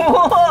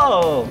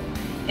 Whoa,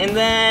 and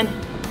then,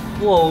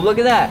 whoa, look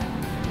at that.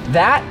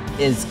 That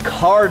is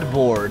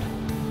cardboard.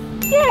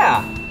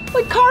 Yeah,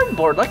 like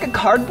cardboard, like a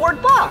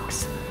cardboard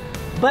box.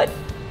 But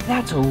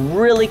that's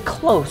really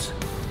close.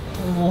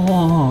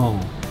 Whoa,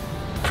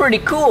 pretty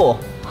cool.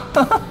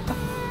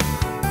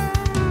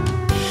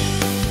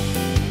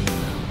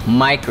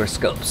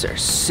 Microscopes are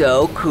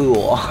so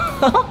cool.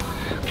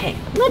 Okay,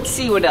 let's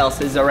see what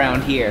else is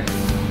around here.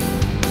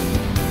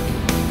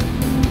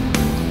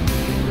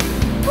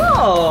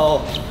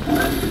 Oh,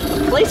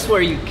 a place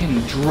where you can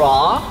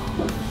draw,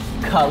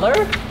 color,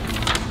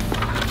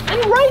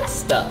 and write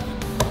stuff.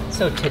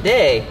 So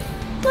today,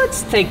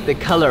 let's take the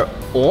color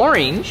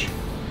orange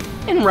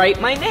and write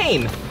my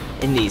name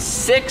in these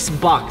 6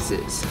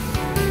 boxes.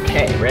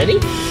 Okay, ready?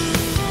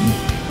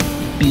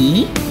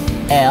 B-L-I-P-P-I.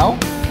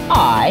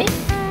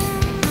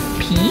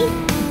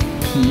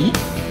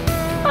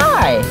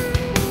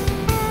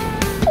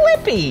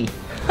 Blippi.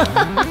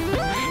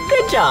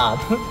 Good job.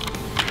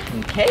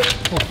 Okay,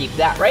 we'll keep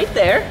that right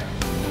there.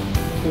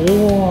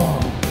 Whoa,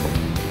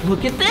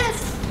 look at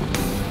this.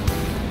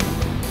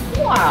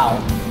 Wow,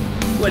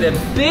 what a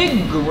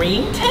big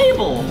green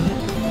table.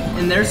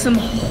 And there's some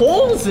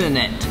holes in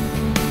it.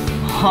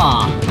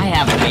 Huh, I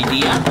have an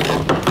idea.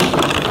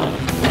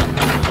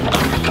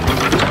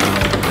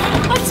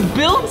 Let's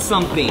build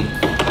something.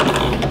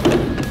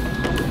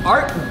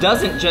 Art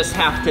doesn't just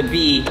have to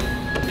be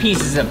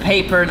pieces of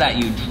paper that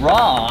you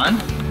draw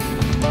on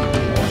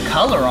or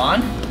color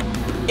on.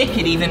 It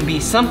could even be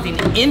something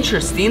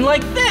interesting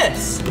like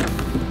this.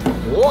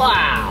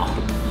 Wow.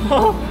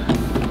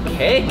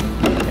 Okay,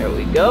 there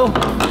we go.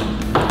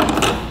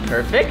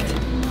 Perfect.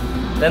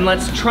 Then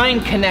let's try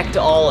and connect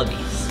all of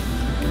these.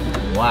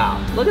 Wow,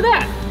 look at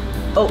that.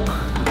 Oh,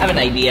 I have an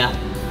idea.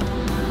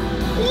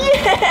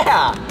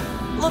 Yeah,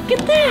 look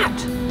at that.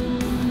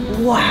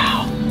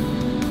 Wow.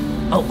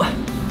 Oh,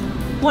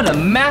 what a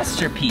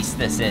masterpiece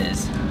this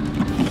is.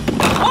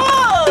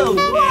 Oh,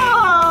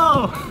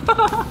 whoa.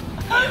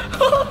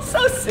 Oh,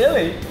 so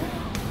silly.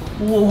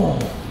 Whoa,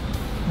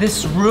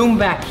 this room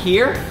back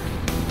here,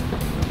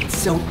 it's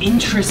so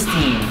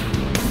interesting.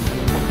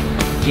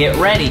 Get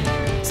ready,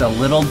 it's a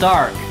little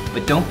dark,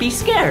 but don't be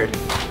scared.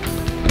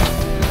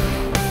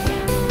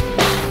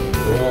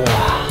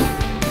 Wow,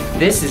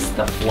 this is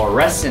the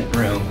fluorescent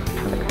room.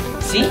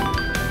 See,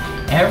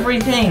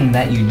 everything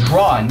that you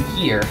draw in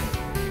here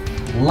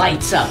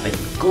lights up and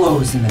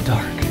glows in the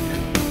dark.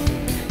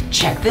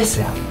 Check this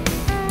out.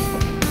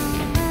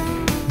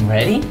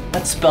 Ready?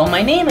 Let's spell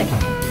my name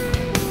again.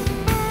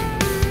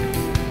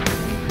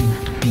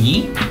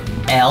 B-L-I-P-P-I.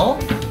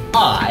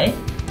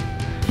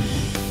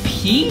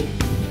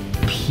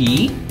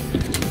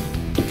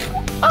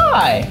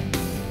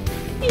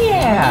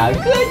 Yeah,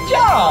 good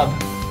job.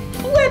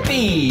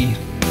 Blippi.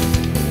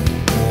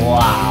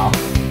 Wow.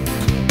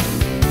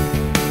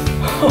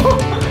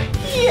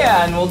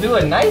 Yeah, and we'll do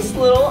a nice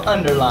little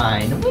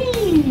underline.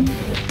 Whee!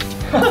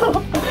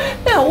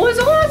 That was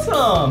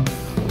awesome!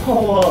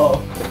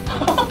 Whoa!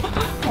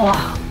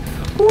 Wow!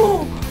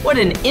 Whoa! What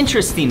an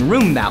interesting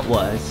room that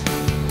was!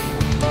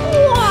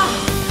 Wow!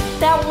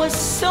 That was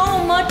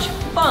so much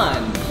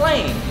fun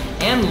playing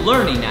and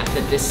learning at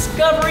the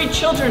Discovery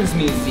Children's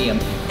Museum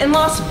in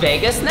Las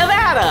Vegas,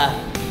 Nevada.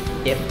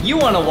 If you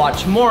want to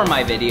watch more of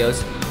my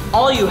videos,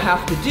 all you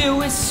have to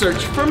do is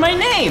search for my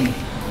name.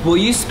 Will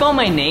you spell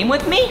my name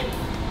with me?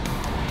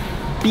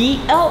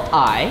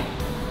 B-L-I-P-P-I.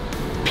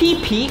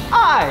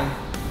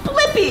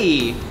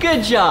 Blippi!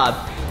 Good job.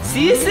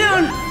 See you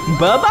soon.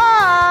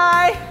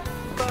 Bye-bye.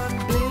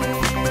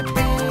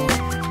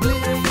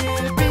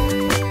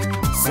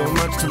 So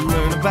much to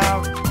learn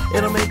about,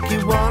 it'll make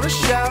you wanna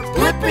shout,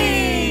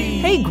 Blippi!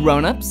 Hey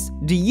grown-ups,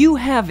 do you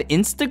have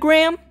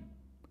Instagram?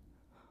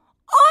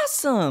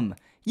 Awesome!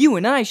 You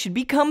and I should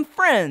become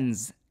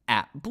friends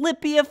at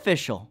Blippi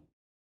Official.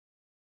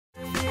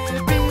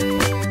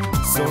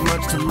 So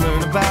much to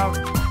learn about,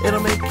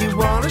 it'll make you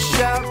wanna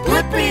shout,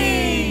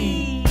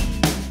 Blippi!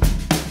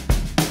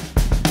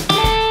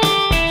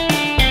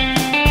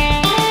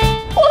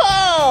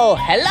 Whoa!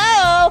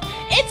 Hello!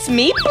 It's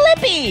me,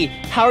 Blippi!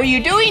 How are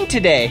you doing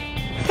today?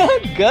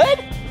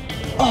 Good?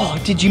 Oh,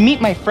 did you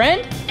meet my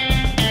friend?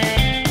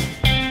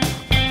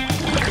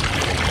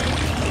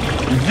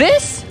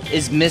 This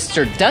is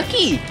Mr.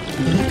 Ducky.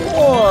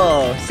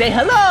 Whoa! Say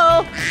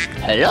hello!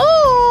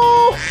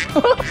 Hello!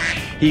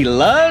 He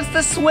loves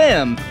to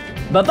swim.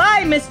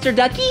 Bye-bye, Mr.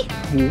 Ducky.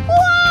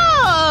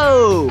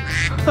 Whoa!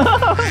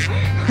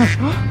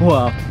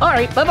 Whoa. All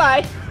right,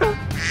 bye-bye.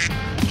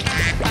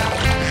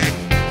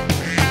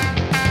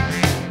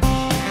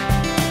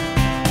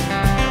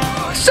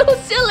 So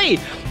silly!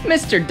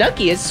 Mr.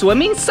 Ducky is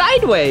swimming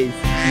sideways.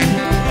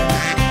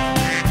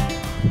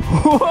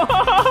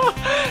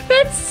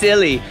 That's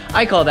silly.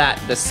 I call that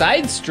the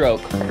side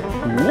stroke.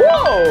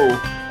 Whoa!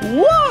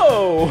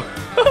 Whoa!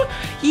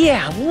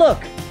 Yeah,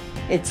 look.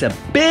 It's a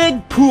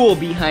big pool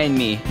behind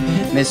me.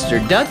 Mr.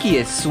 Ducky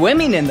is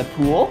swimming in the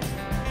pool.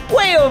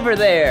 Way over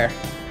there.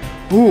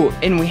 Ooh,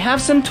 and we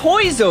have some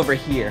toys over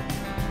here.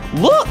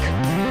 Look!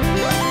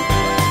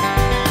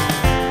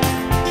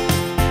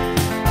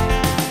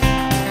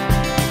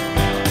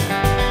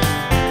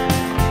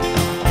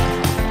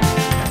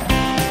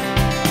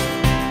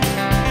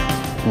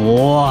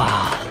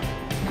 Wow,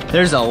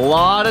 there's a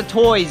lot of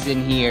toys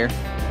in here.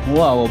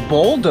 Whoa, a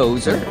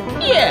bulldozer?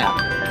 Yeah.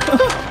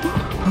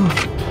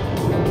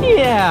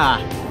 Yeah.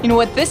 You know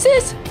what this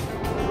is?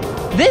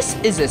 This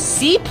is a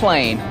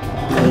seaplane.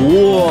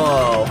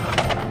 Whoa.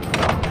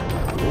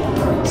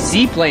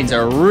 Seaplanes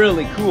are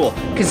really cool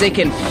because they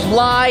can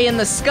fly in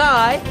the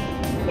sky.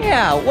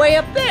 Yeah, way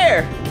up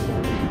there.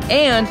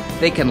 And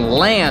they can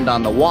land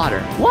on the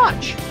water.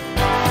 Watch.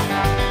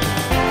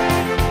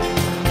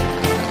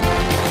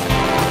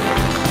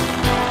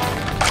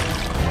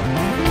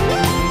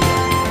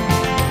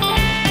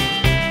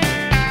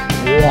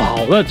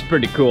 Wow, that's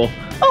pretty cool.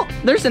 Oh,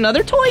 there's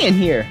another toy in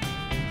here.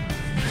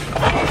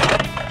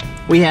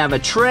 We have a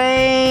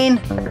train.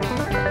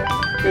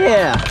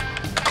 Yeah.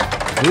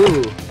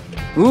 Ooh.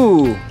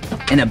 Ooh.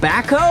 And a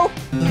backhoe?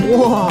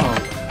 Whoa.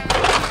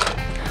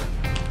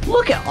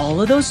 Look at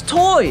all of those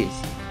toys.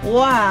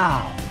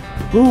 Wow.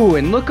 Ooh,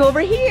 and look over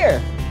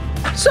here.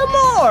 Some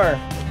more.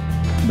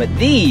 But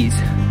these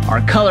are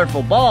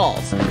colorful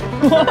balls.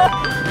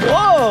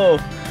 Whoa.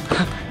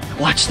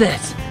 Watch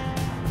this.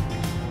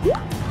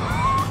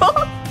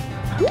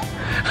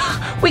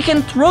 We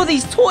can throw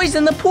these toys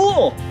in the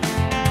pool.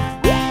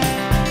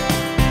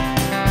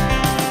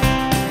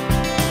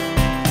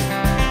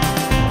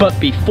 But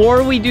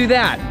before we do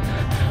that,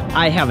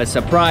 I have a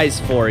surprise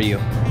for you.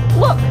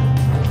 Look,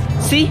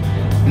 see,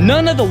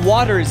 none of the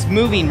water is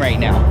moving right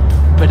now.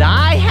 But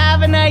I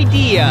have an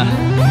idea.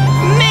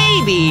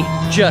 Maybe,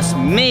 just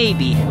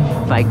maybe,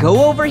 if I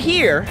go over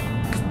here.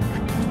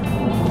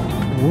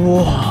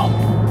 Whoa,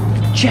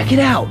 check it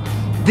out.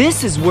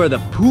 This is where the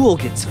pool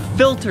gets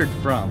filtered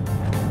from.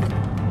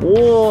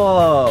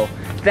 Whoa,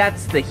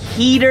 that's the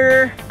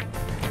heater.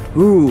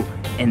 Ooh,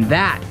 and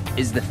that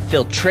is the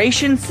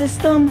filtration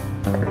system.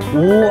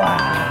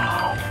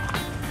 Wow.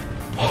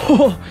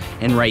 Oh,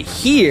 and right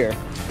here,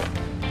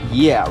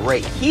 yeah,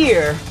 right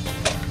here,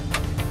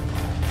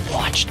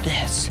 watch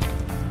this.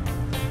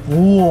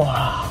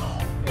 Wow.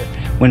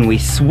 When we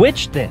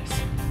switch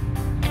this,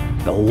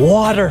 the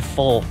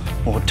waterfall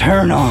will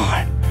turn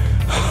on.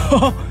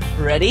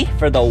 Ready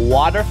for the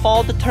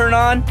waterfall to turn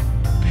on?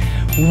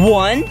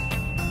 1,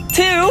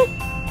 2,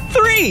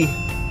 3.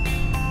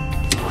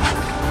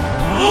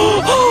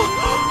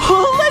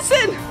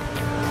 Listen!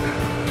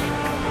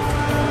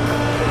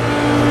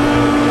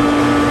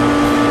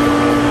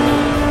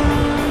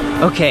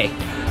 Okay,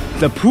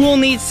 the pool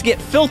needs to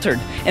get filtered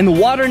and the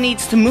water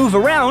needs to move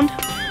around.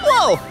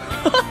 Whoa!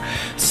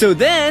 So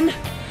then,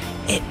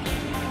 it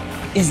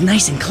is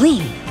nice and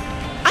clean.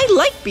 I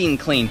like being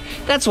clean.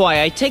 That's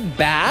why I take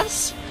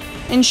baths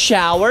and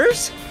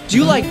showers. Do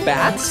you like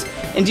baths?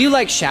 And do you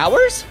like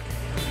showers?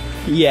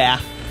 Yeah.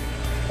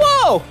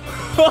 Whoa!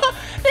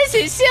 This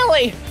is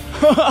silly!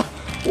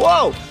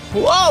 Whoa!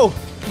 Whoa!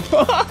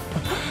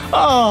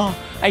 Oh,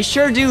 I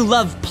sure do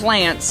love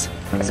plants,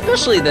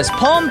 especially this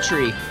palm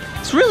tree.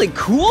 It's really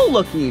cool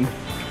looking.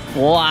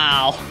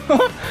 Wow.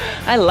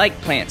 I like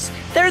plants.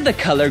 They're the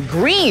color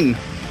green.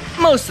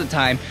 Most of the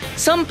time,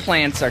 some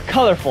plants are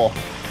colorful,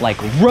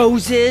 like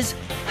roses.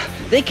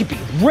 They could be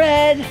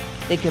red,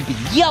 they could be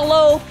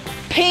yellow,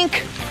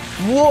 pink.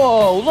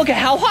 Whoa, look at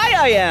how high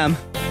I am.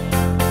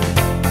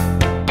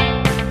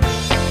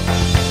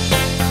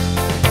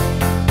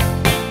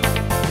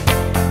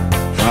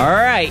 All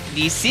right,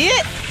 do you see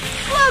it?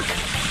 Look.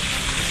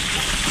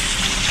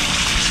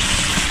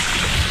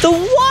 The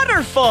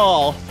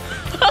waterfall.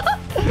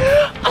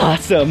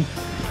 Awesome.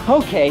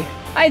 Okay,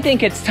 I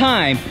think it's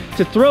time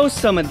to throw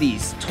some of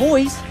these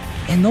toys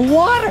in the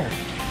water.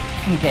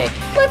 Okay,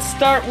 let's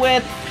start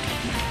with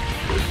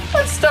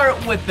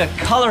the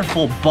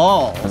colorful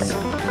balls.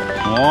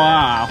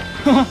 Wow.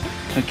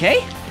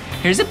 Okay,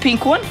 here's a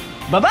pink one.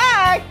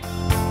 Bye-bye.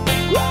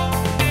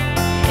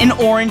 An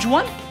orange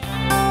one.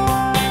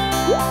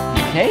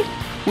 Okay,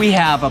 we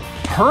have a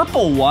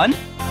purple one.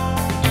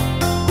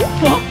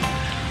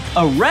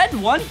 A red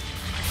one.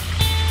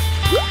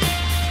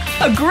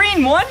 A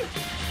green one.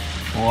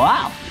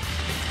 Wow.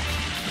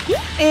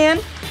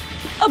 And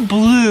a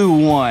blue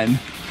one.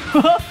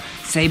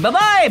 Say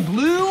bye-bye,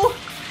 blue.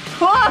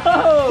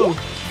 Whoa!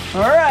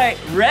 All right,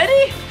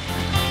 ready?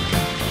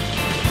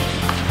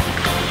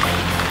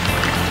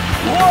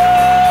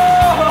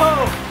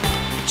 Whoa!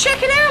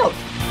 Check it out.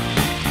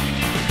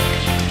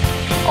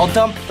 I'll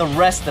dump the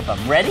rest of them.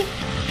 Ready?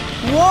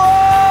 Whoa!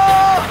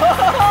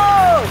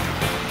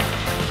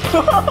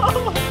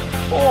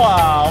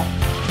 Wow.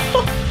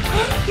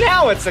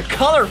 Now it's a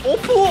colorful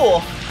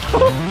pool.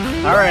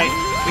 All right,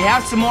 we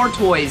have some more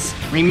toys.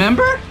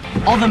 Remember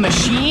all the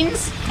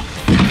machines?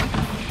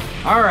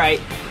 All right,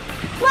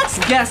 let's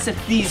guess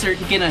if these are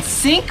gonna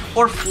sink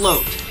or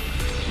float.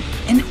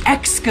 An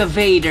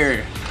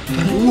excavator.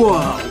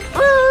 Whoa.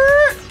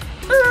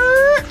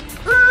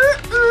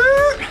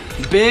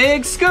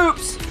 Big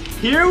scoops.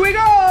 Here we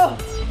go.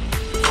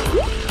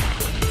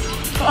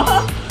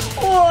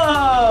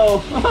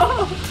 Whoa.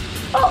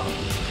 Oh,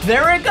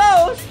 there it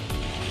goes.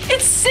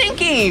 It's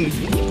sinking.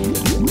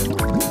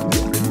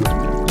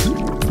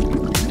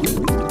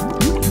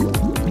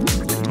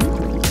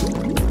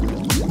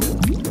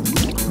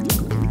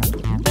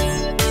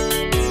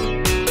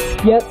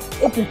 Yep,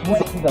 it just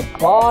went to the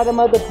bottom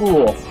of the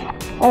pool.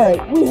 All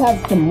right, we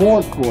have some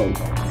more toys.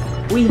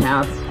 We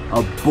have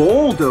a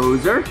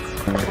bulldozer.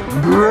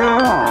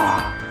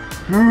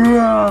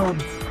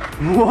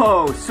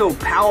 Whoa, so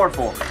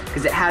powerful,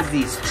 because it has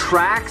these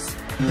tracks.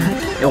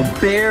 It'll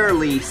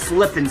barely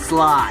slip and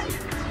slide.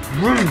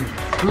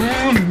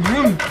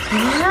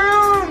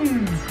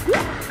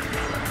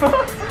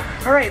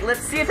 All right,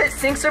 let's see if it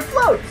sinks or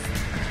floats.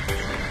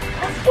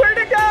 Where'd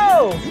it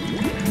go?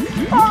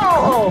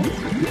 Oh,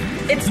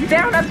 it's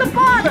down at the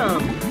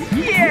bottom.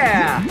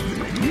 Yeah.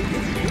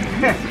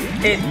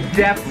 It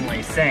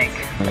definitely sank.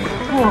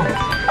 Whoa.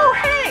 Oh,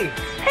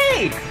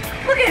 hey,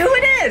 look at who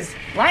it is.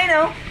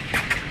 Lino.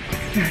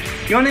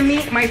 You want to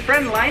meet my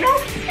friend Lino?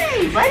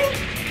 Hey, buddy,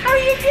 how are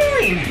you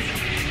doing?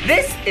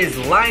 This is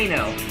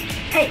Lino.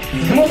 Hey,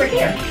 come over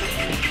here.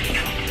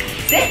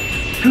 Sit.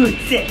 Good,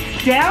 sit.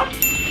 Down.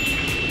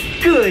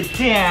 Good,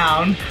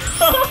 down.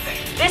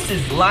 This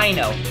is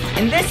Lino,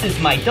 and this is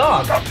my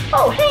dog.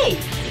 Oh, hey,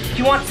 do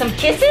you want some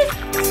kisses?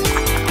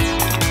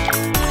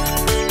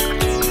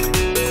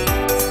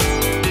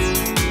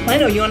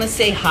 Lino, you want to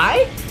say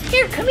hi?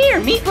 Here, come here,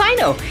 meet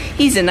Lino.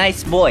 He's a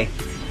nice boy.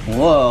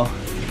 Whoa,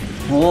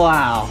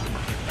 wow.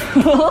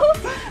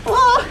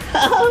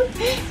 Whoa,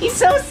 he's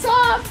so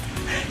soft.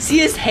 See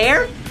his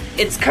hair?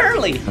 It's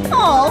curly.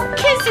 Oh,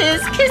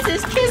 kisses,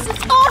 kisses, kisses.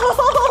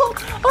 Oh,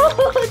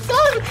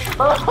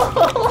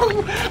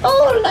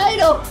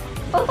 Lino.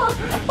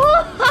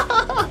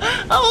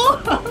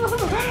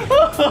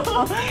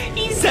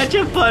 He's such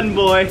a fun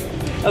boy.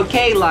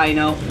 Okay,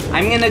 Lino,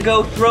 I'm gonna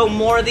go throw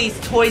more of these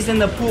toys in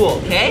the pool,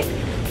 okay?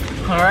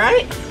 All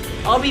right,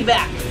 I'll be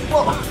back.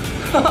 Whoa.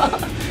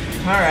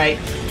 All right,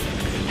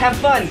 have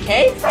fun,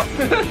 okay?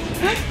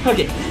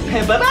 Okay,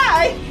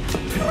 bye-bye.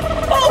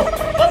 Oh,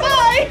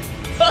 bye-bye.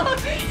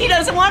 He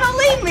doesn't want to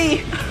leave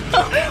me.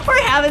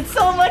 We're having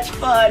so much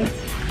fun.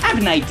 I have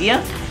an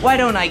idea. Why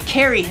don't I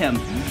carry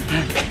him?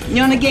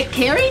 You want to get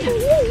carried?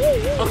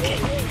 Okay.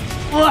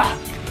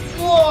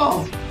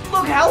 Whoa,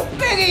 look how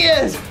big he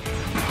is.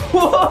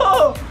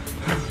 Whoa!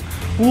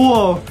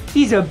 Whoa,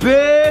 he's a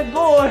big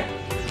boy.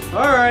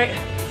 All right,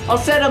 I'll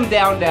set him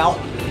down now.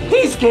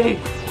 He's getting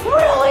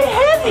really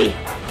heavy.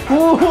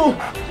 Whoa,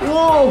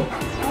 whoa,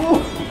 whoa,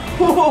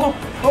 whoa.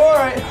 All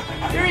right,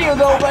 here you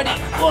go, buddy.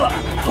 Whoa.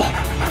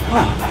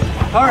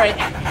 All right,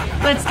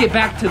 let's get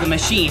back to the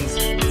machines.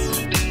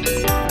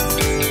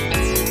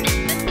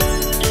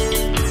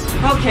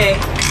 Okay,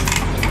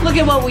 look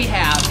at what we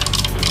have.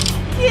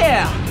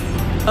 Yeah,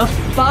 a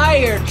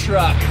fire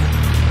truck.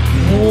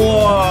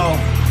 Whoa.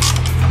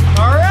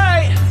 All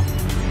right.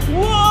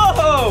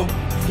 Whoa!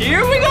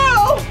 Here we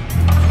go!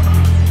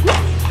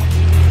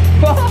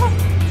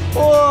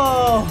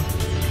 Whoa!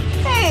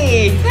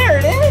 Hey, there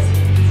it is!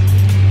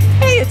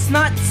 Hey, it's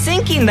not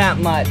sinking that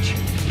much.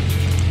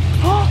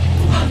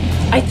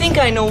 I think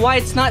I know why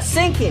it's not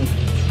sinking.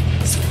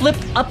 It's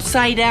flipped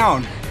upside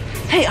down.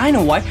 Hey, I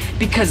know why.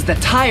 Because the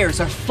tires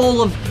are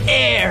full of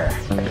air.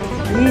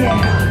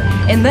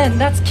 Yeah. And then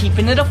that's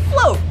keeping it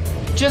afloat.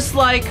 Just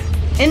like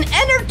an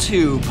inner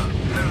tube.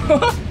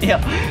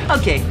 Yeah.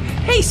 Okay.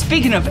 Hey,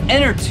 speaking of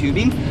inner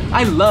tubing,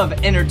 I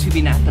love inner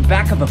tubing at the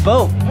back of a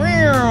boat.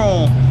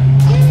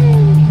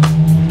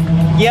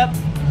 Yep,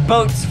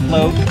 boats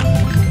float.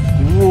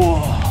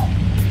 Whoa.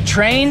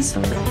 Trains?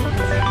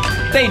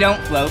 They don't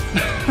float.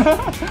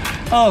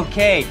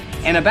 Okay,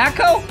 and a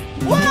backhoe?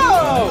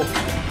 Whoa!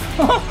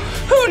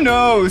 Who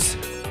knows?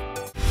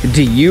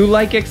 Do you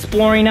like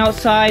exploring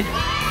outside?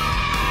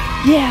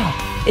 Yeah,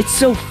 it's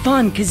so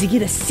fun because you get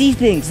to see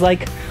things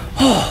like,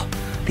 oh,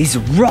 these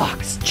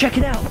rocks. Check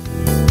it out.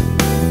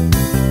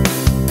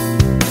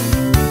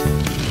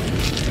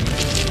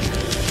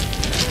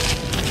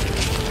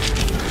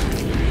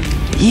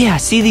 Yeah,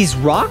 see these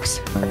rocks?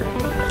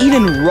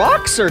 Even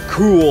rocks are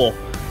cool.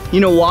 You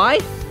know why?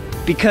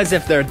 Because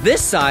if they're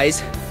this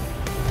size,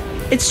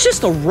 it's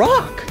just a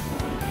rock.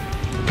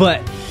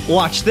 But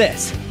watch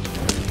this.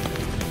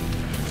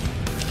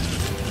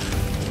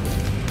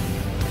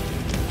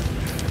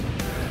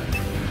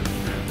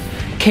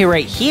 Okay,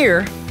 right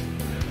here,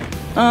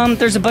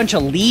 there's a bunch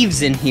of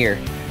leaves in here,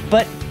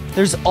 but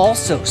there's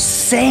also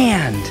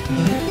sand.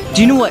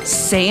 Do you know what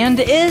sand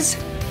is?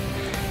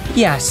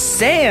 Yeah,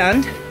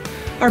 sand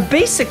are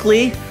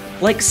basically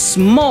like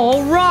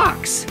small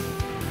rocks.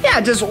 Yeah,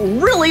 just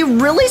really,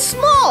 really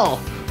small.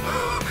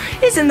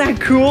 Isn't that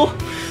cool?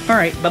 All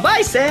right,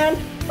 bye-bye, sand.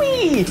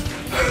 Whee!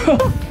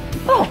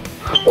 Oh,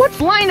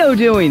 what's Lino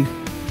doing?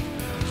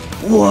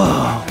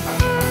 Whoa.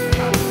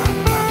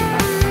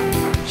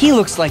 He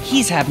looks like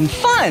he's having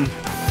fun.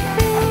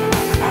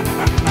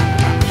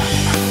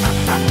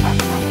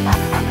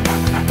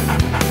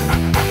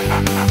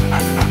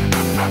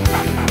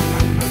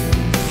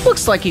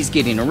 Looks like he's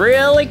getting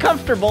really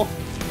comfortable.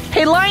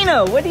 Hey,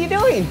 Lino, what are you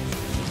doing?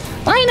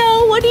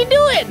 Lino, what are you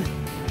doing?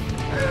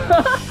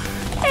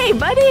 Hey,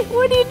 buddy,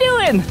 what are you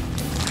doing?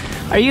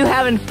 Are you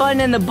having fun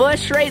in the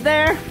bush right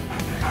there?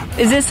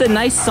 Is this a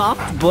nice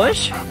soft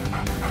bush?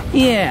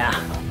 Yeah.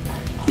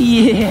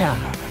 Yeah.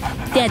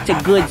 That's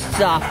a good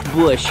soft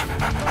bush.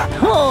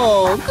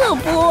 Oh,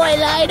 good boy,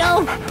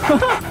 Lino.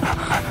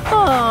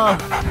 Oh,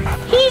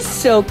 he's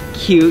so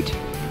cute.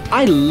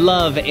 I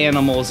love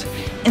animals,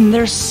 and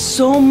they're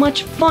so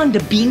much fun to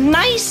be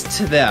nice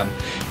to them.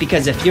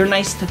 Because if you're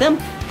nice to them,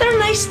 they're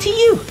nice to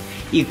you.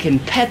 You can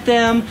pet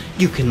them,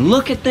 you can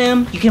look at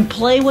them, you can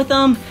play with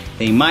them.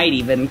 They might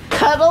even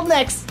cuddle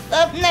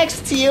up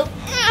next to you.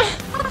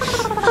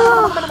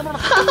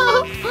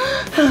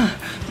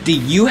 Do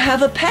you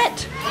have a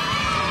pet?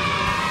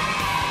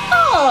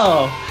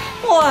 Oh,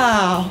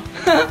 wow.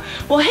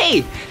 Well,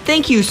 hey,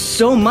 thank you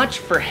so much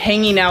for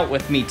hanging out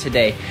with me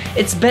today.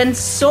 It's been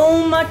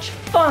so much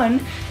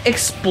fun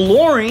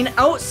exploring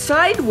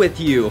outside with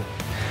you.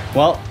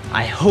 Well,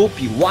 I hope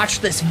you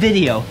watch this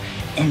video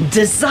and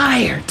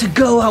desire to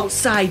go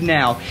outside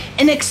now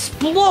and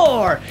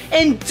explore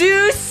and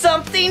do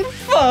something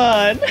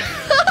fun.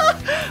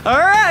 All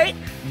right,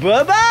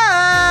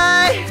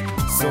 bye-bye.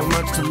 So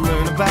much to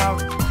learn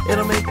about,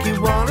 it'll make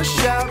you wanna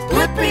shout,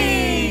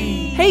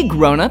 Blippi! Hey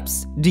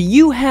grown-ups, do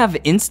you have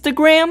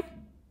Instagram?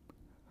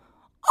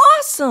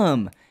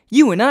 Awesome!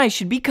 You and I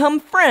should become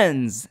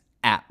friends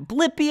at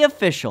Blippi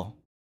Official.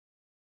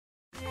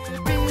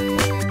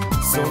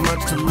 So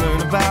much to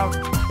learn about,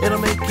 it'll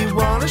make you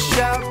wanna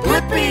shout,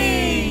 Blippi!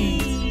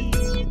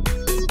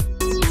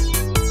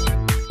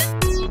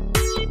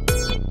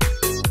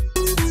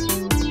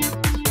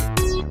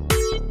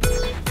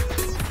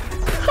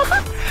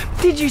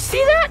 Did you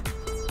see that?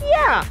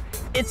 Yeah,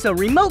 it's a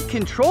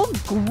remote-controlled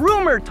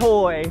groomer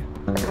toy.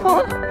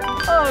 Huh?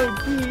 Oh,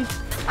 geez.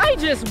 I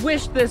just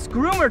wish this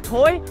groomer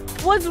toy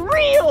was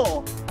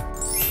real.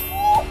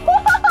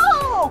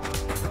 Whoa!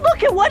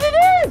 Look at what it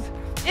is.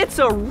 It's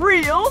a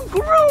real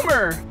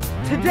groomer.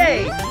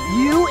 Today,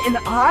 you and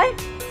I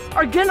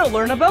are gonna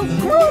learn about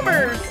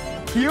groomers.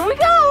 Here we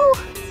go.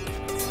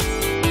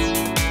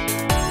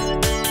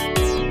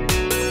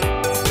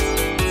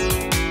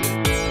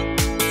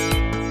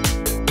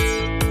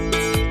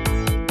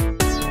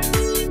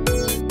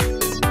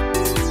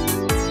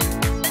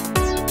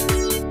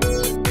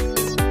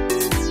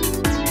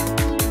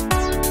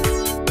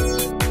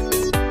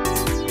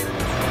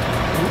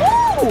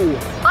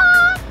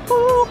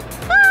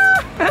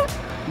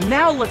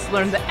 Now let's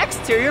learn the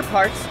exterior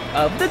parts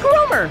of the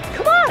groomer.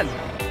 Come on.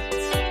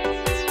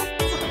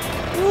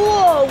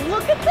 Whoa,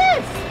 look at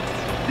this.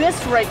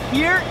 This right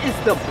here is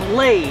the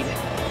blade.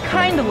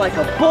 Kind of like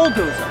a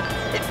bulldozer.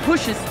 It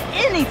pushes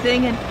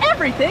anything and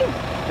everything,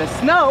 the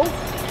snow,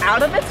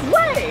 out of its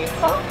way.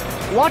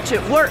 Watch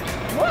it work.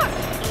 Watch.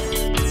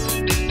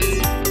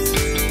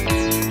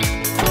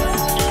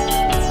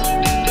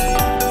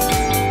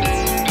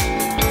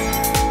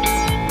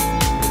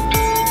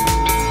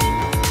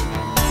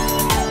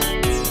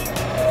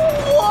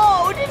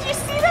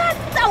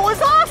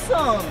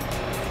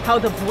 how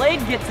the blade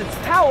gets its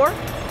power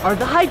are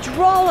the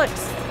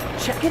hydraulics.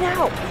 Check it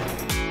out.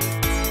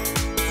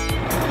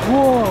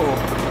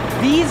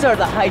 Whoa, these are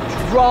the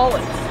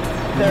hydraulics.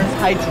 There's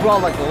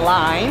hydraulic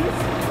lines,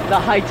 the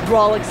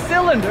hydraulic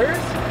cylinders.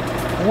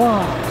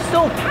 Wow,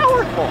 so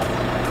powerful.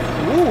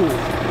 Ooh,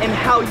 and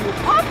how you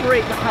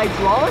operate the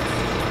hydraulics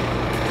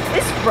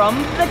is from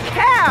the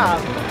cab.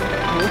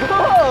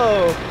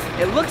 Whoa,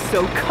 it looks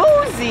so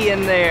cozy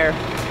in there.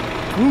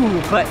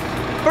 Ooh, but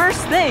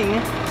first thing,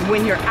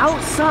 when you're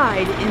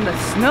outside in the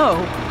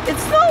snow,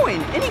 it's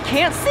snowing and you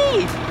can't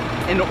see.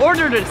 In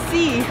order to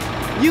see,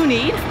 you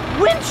need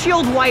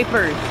windshield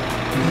wipers.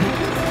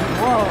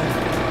 Whoa,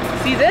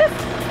 see this?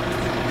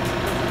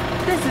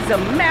 This is a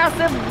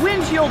massive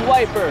windshield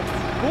wiper.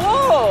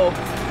 Whoa,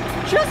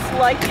 just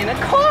like in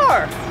a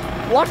car.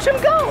 Watch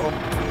them go.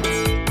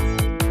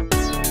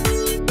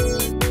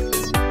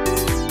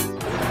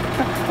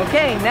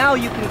 Okay, now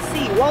you can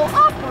see while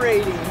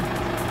operating.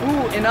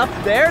 Ooh, and up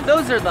there,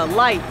 those are the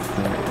lights.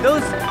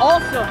 Those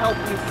also help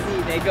you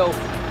see. They go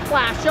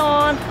flash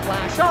on,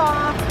 flash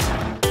off.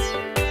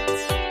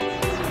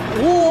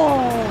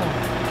 Whoa,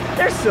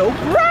 they're so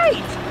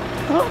bright.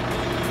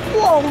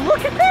 Whoa,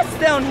 look at this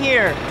down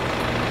here.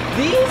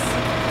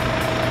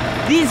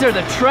 These are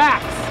the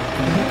tracks.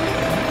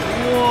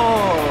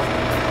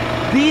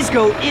 Whoa, these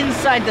go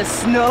inside the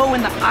snow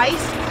and the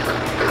ice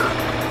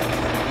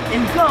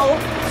and go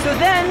so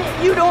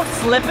then you don't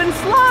slip and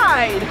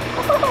slide.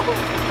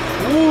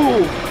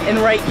 Ooh, and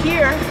right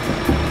here,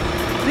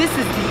 this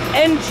is the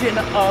engine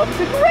of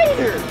the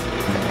grader.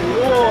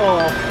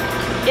 Whoa,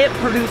 it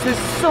produces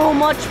so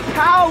much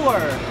power.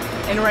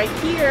 And right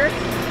here,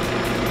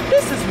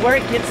 this is where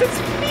it gets its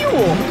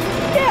fuel.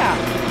 Yeah,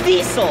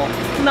 diesel,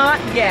 not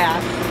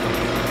gas.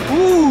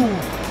 Ooh,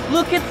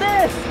 look at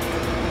this.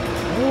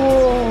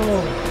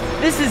 Whoa,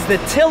 this is the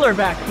tiller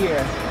back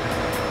here.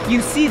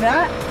 You see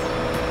that?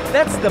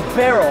 That's the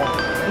barrel,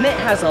 and it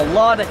has a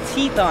lot of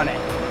teeth on it.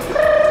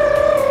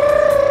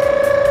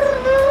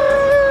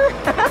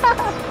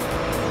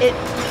 It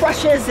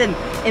crushes and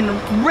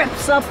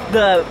rips up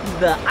the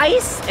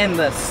ice and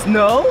the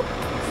snow.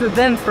 So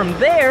then from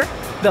there,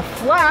 the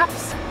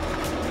flaps,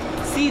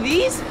 see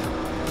these?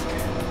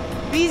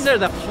 These are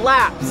the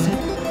flaps.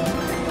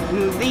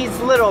 These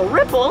little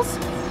ripples,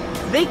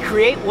 they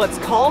create what's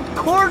called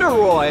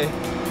corduroy.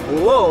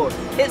 Whoa,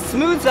 it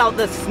smooths out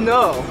the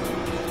snow.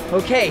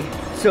 Okay,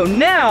 so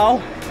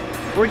now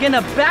we're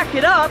gonna back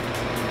it up,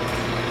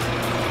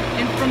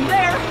 and from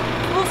there,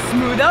 we'll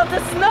smooth out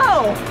the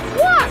snow.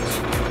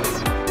 Watch!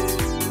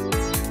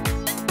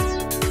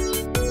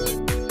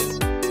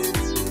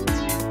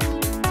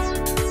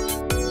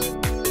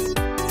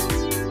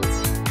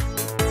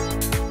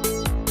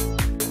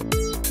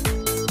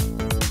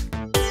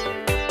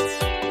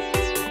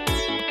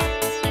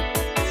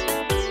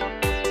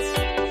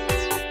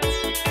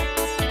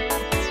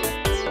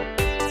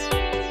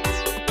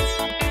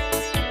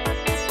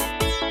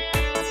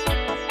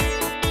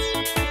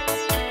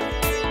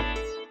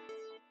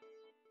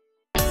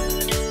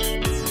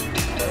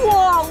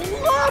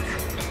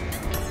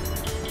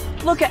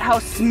 Look at how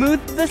smooth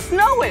the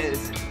snow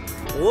is.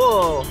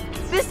 Whoa,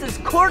 this is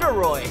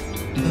corduroy.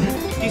 Do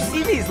you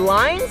see these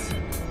lines?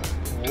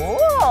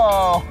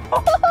 Whoa,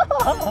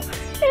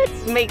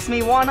 it makes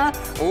me wanna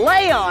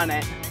lay on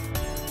it.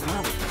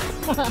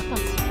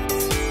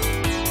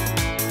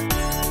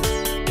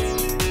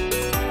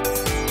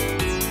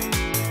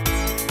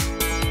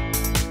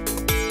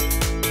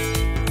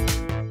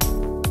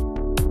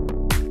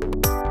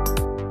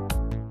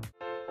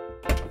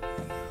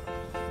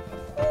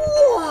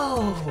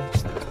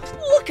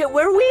 Look at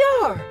where we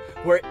are.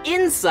 We're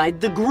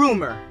inside the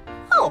groomer.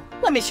 Oh,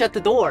 let me shut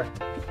the door.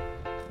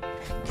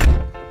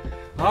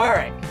 All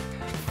right,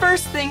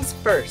 first things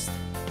first,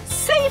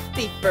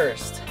 safety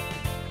first.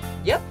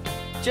 Yep,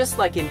 just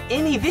like in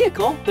any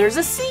vehicle, there's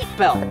a seat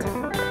belt.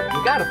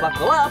 You gotta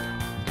buckle up.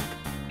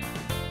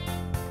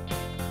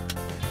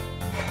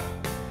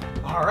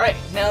 All right,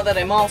 now that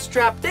I'm all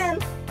strapped in,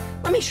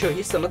 let me show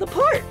you some of the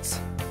parts.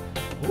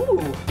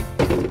 Ooh,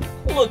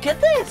 look at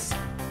this.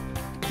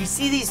 You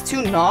see these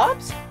two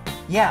knobs?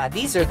 Yeah,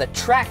 these are the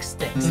track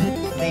sticks.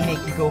 They make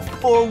you go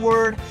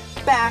forward,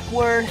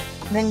 backward,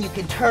 and then you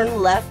can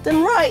turn left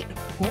and right.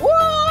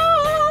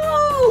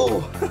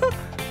 Whoa!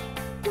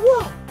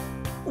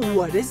 Whoa,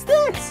 what is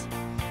this?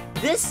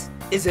 This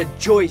is a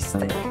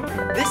joystick.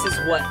 This is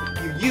what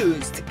you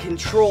use to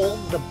control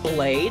the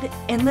blade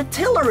and the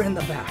tiller in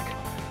the back.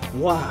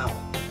 Wow,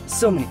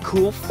 so many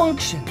cool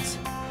functions.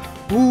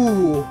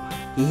 Ooh,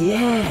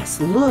 yes,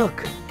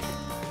 look.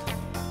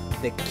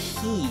 The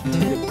key to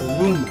the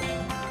groomer.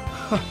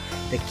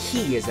 The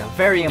key is a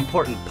very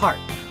important part.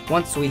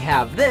 Once we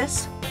have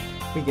this,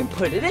 we can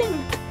put it in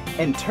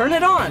and turn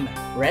it on.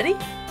 Ready?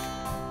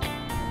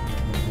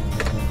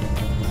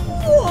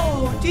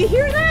 Whoa, do you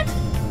hear that?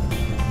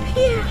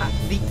 Yeah,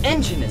 the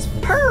engine is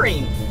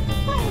purring.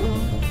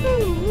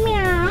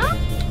 Meow.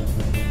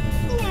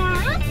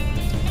 Meow.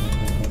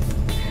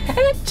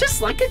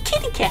 Just like a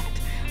kitty cat.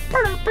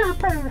 Purr, purr,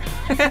 purr.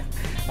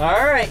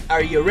 All right,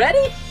 are you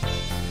ready?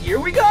 here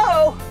we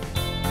go.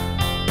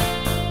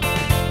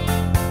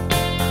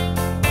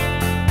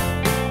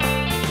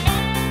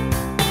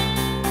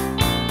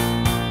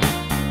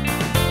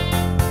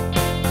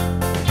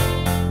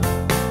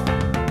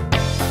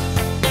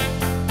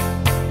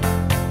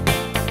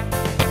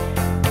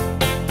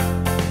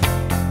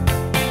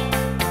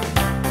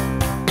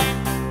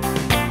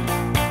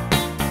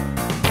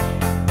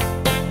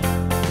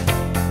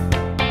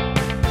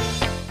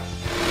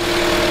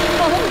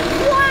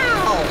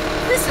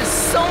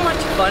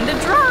 Fun to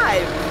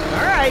drive.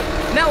 All right,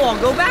 now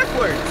I'll go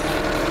backwards.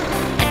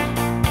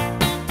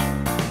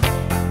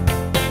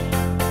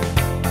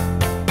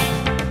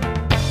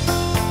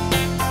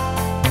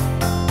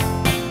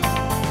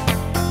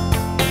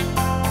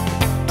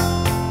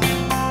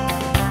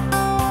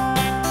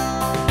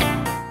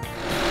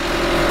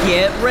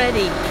 Get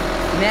ready.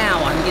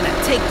 Now I'm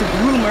gonna take the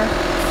groomer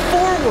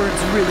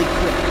forwards really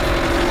quick.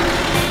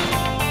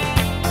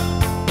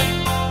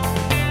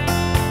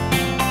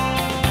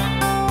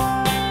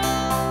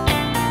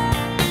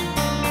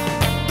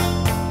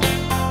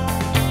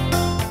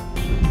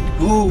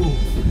 Ooh,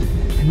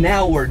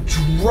 now we're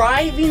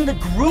driving the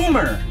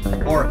groomer,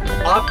 or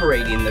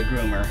operating the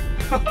groomer.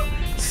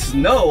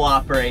 Snow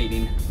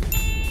operating.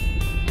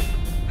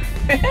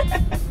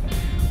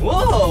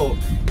 Whoa,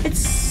 it's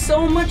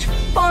so much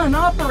fun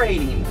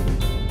operating.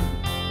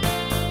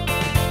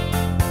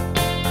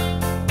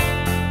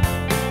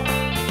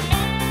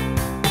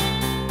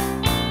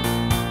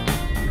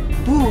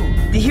 Ooh,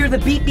 do you hear the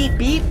beep, beep,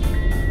 beep?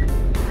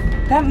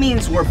 That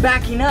means we're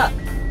backing up.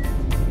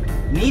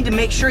 Need to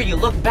make sure you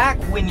look back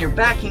when you're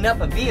backing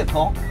up a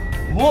vehicle.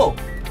 Whoa.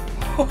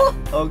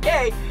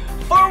 Okay,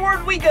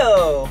 forward we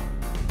go.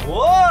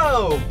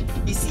 Whoa.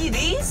 You see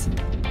these?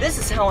 This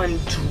is how I'm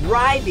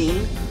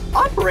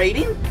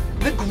operating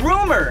the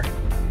groomer.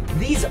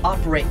 These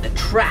operate the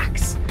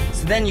tracks,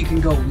 so then you can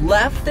go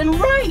left and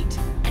right.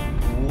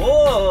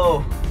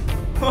 Whoa.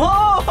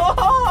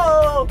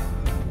 Whoa.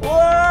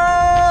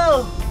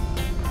 Whoa.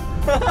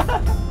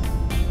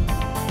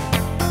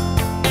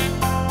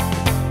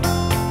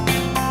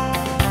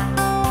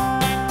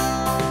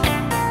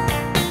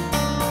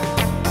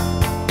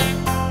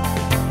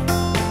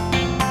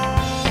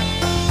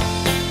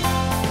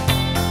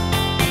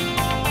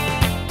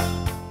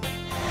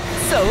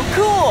 So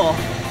cool!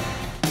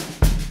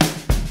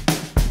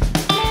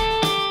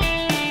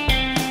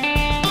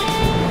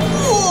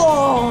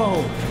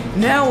 Whoa!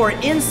 Now we're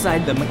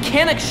inside the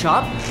mechanic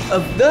shop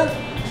of the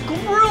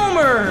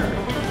groomer.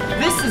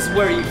 This is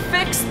where you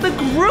fix the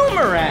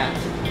groomer at.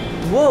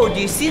 Whoa,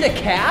 do you see the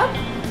cab?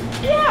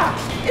 Yeah,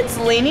 it's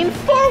leaning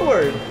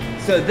forward.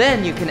 So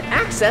then you can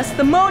access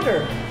the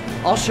motor.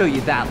 I'll show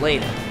you that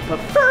later. But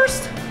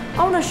first,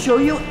 I want to show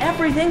you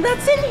everything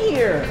that's in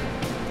here.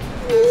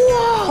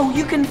 Whoa,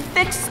 you can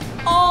fix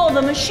all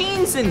the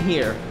machines in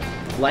here,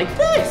 like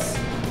this.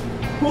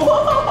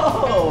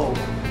 Whoa,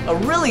 a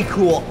really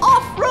cool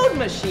off-road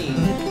machine.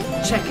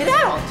 Check it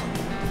out.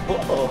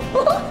 Whoa.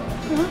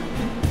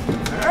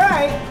 All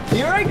right,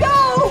 here I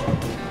go.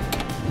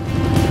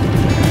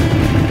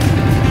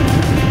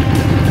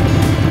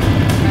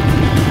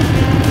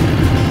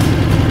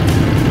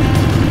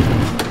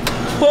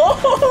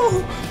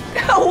 Whoa,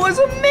 that was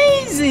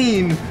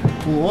amazing.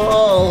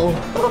 Whoa.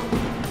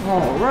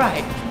 All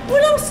right,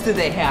 what else do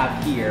they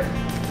have here?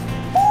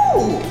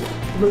 Ooh,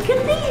 look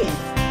at these.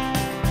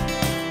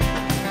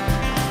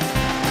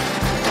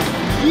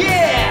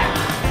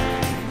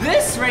 Yeah,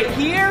 this right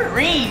here,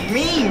 ream,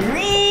 ream,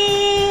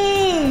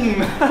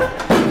 ream.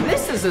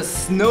 This is a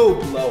snow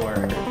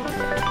blower.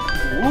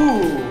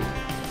 Ooh,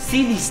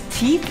 see these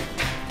teeth?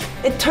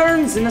 It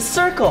turns in a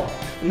circle,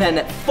 and then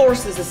it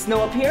forces the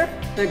snow up here,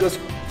 then it goes.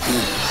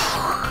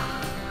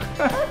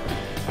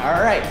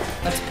 All right,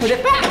 let's put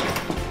it back.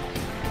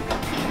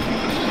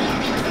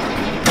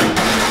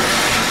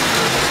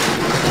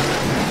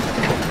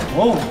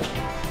 Whoa,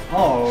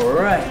 all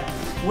right.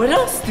 What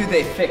else do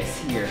they fix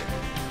here?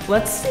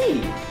 Let's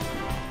see.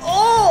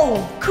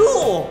 Oh,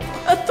 cool,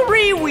 a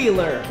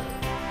three-wheeler.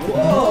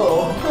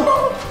 Whoa,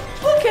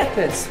 look at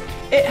this.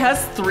 It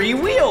has 3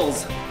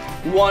 wheels.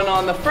 One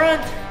on the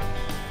front,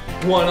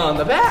 one on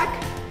the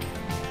back,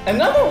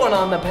 another one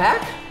on the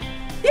back.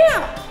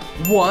 Yeah,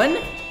 1,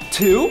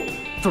 2,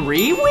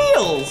 3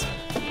 wheels.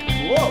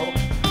 Whoa.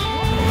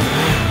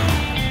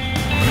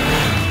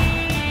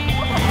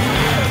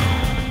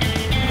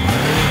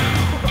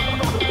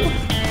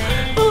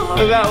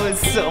 Oh, that was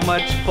so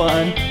much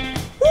fun.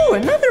 Ooh,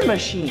 another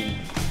machine.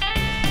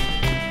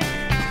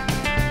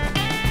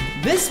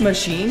 This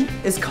machine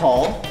is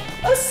called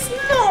a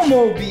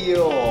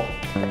snowmobile,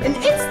 and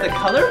it's the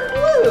color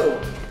blue.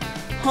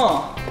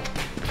 Huh,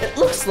 it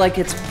looks like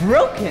it's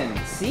broken,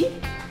 see?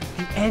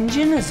 The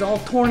engine is all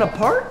torn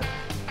apart.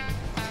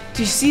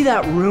 Do you see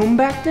that room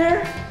back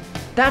there?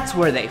 That's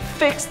where they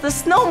fix the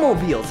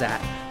snowmobiles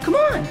at. Come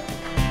on.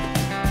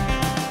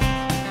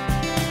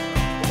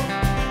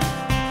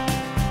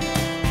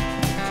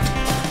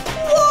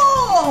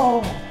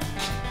 Whoa!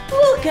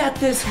 Look at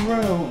this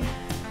room.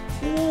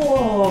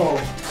 Whoa!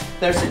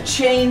 There's a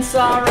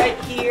chainsaw right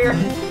here.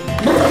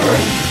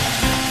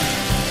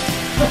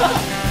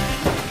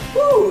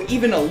 Ooh,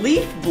 even a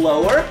leaf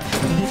blower.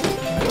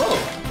 Whoa.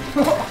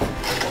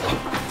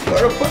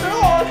 Gotta put it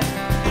on.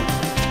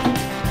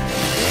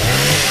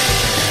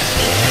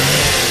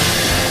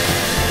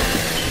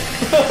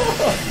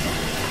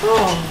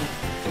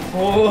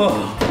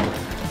 Oh,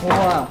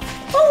 wow.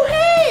 Oh,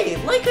 hey,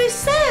 like I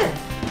said,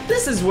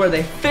 this is where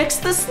they fix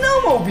the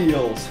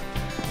snowmobiles.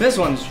 This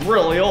one's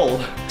really old,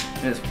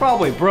 and it's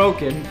probably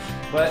broken,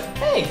 but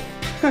hey,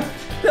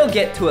 they'll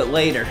get to it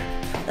later.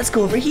 Let's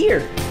go over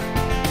here.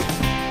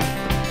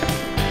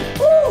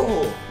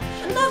 Ooh,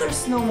 another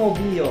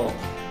snowmobile.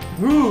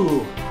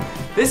 Ooh,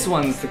 this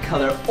one's the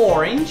color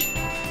orange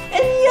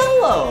and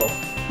yellow.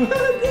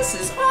 This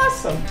is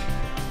awesome.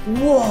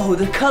 Whoa,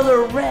 the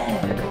color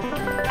red.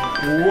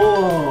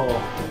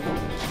 Whoa,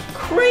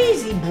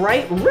 crazy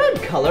bright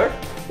red color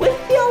with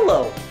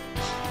yellow.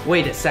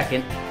 Wait a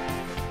second.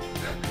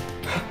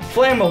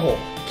 Flammable,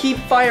 keep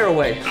fire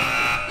away.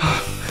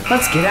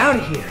 Let's get out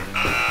of here.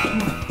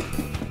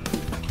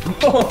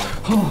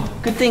 Oh,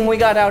 good thing we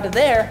got out of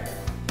there.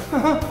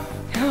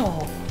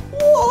 Oh,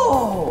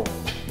 whoa,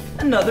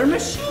 another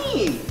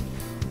machine.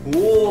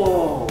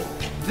 Whoa,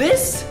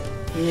 this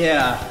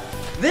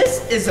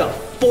is a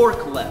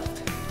forklift.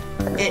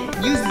 It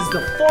uses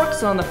the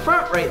forks on the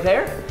front right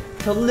there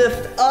to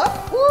lift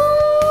up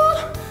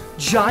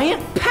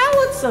giant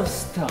pallets of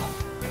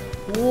stuff.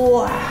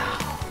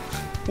 Wow,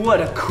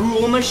 what a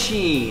cool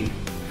machine.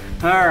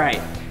 All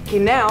right, okay,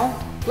 now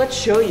let's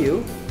show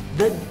you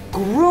the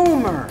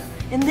groomer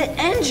and the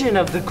engine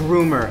of the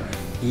groomer.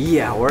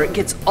 Yeah, where it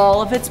gets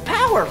all of its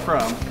power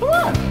from. Come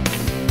on.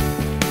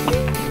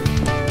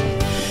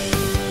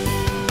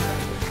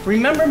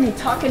 Remember me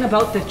talking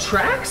about the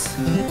tracks?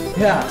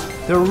 Yeah,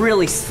 they're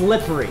really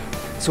slippery.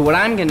 So what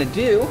I'm gonna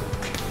do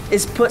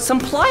is put some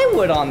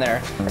plywood on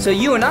there so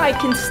you and I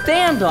can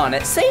stand on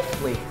it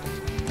safely.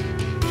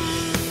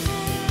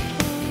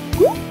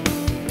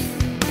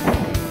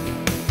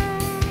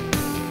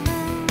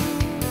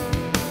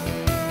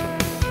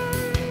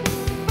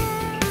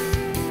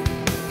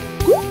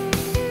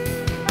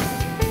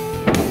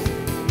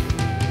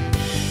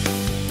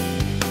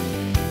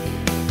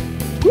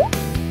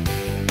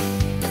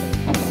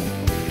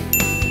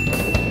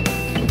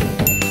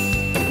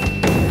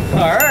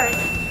 All right,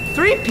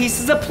 3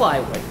 pieces of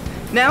plywood.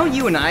 Now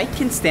you and I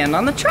can stand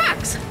on the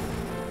tracks.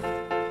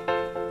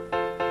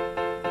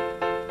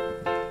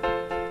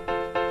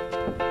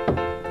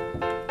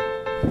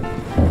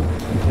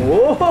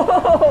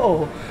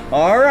 Whoa,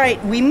 all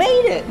right, we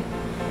made it.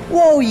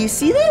 Whoa, you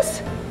see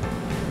this?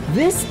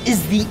 This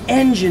is the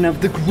engine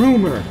of the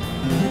groomer.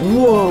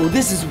 Whoa,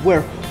 this is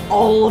where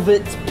all of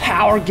its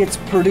power gets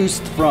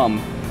produced from.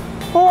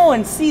 Oh,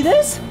 and see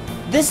this?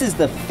 This is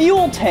the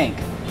fuel tank.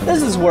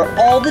 This is where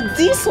all the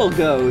diesel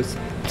goes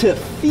to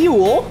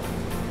fuel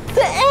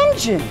the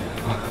engine.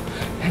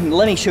 And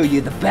let me show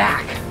you the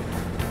back.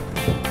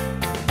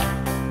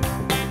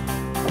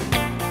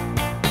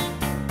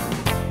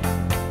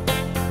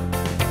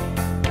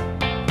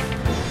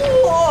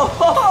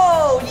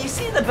 Whoa, you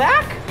see the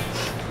back?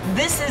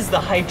 This is the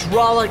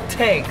hydraulic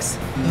tanks.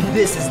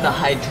 This is the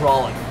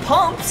hydraulic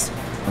pumps.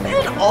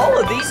 And all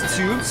of these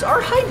tubes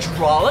are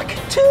hydraulic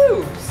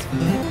tubes.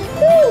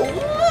 Whoa,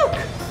 look!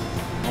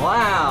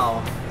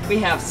 Wow, we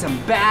have some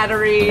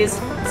batteries,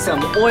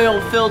 some oil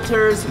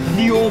filters,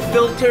 fuel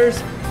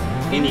filters,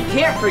 and you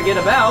can't forget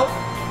about,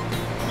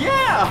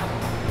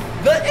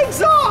 the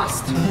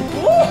exhaust!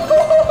 Woohoo!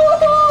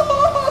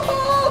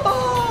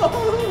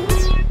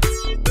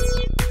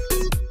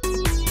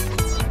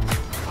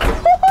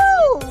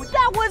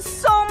 That was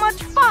so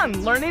much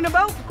fun learning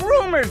about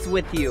groomers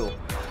with you.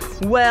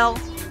 Well,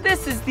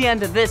 this is the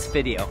end of this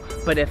video,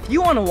 but if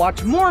you want to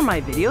watch more of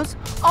my videos,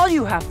 all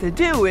you have to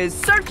do is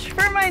search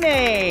for my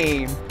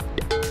name.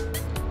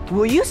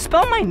 Will you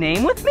spell my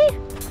name with me?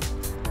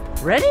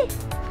 Ready?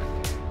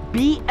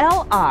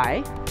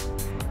 B-L-I-P-P-I.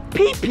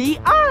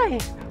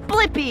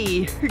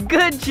 Blippi.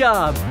 Good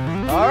job.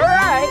 All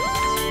right.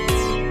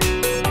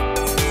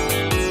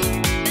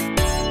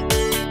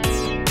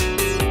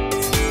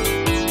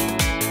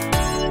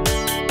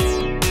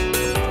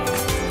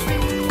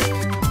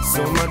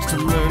 So much to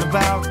learn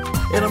about,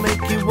 it'll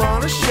make you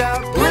want to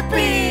shout,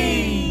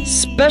 Blippi!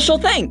 Special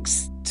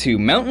thanks to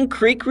Mountain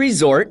Creek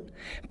Resort,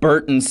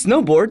 Burton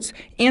Snowboards,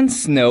 and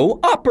Snow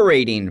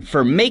Operating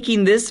for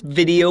making this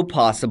video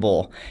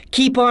possible.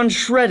 Keep on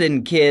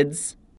shredding, kids.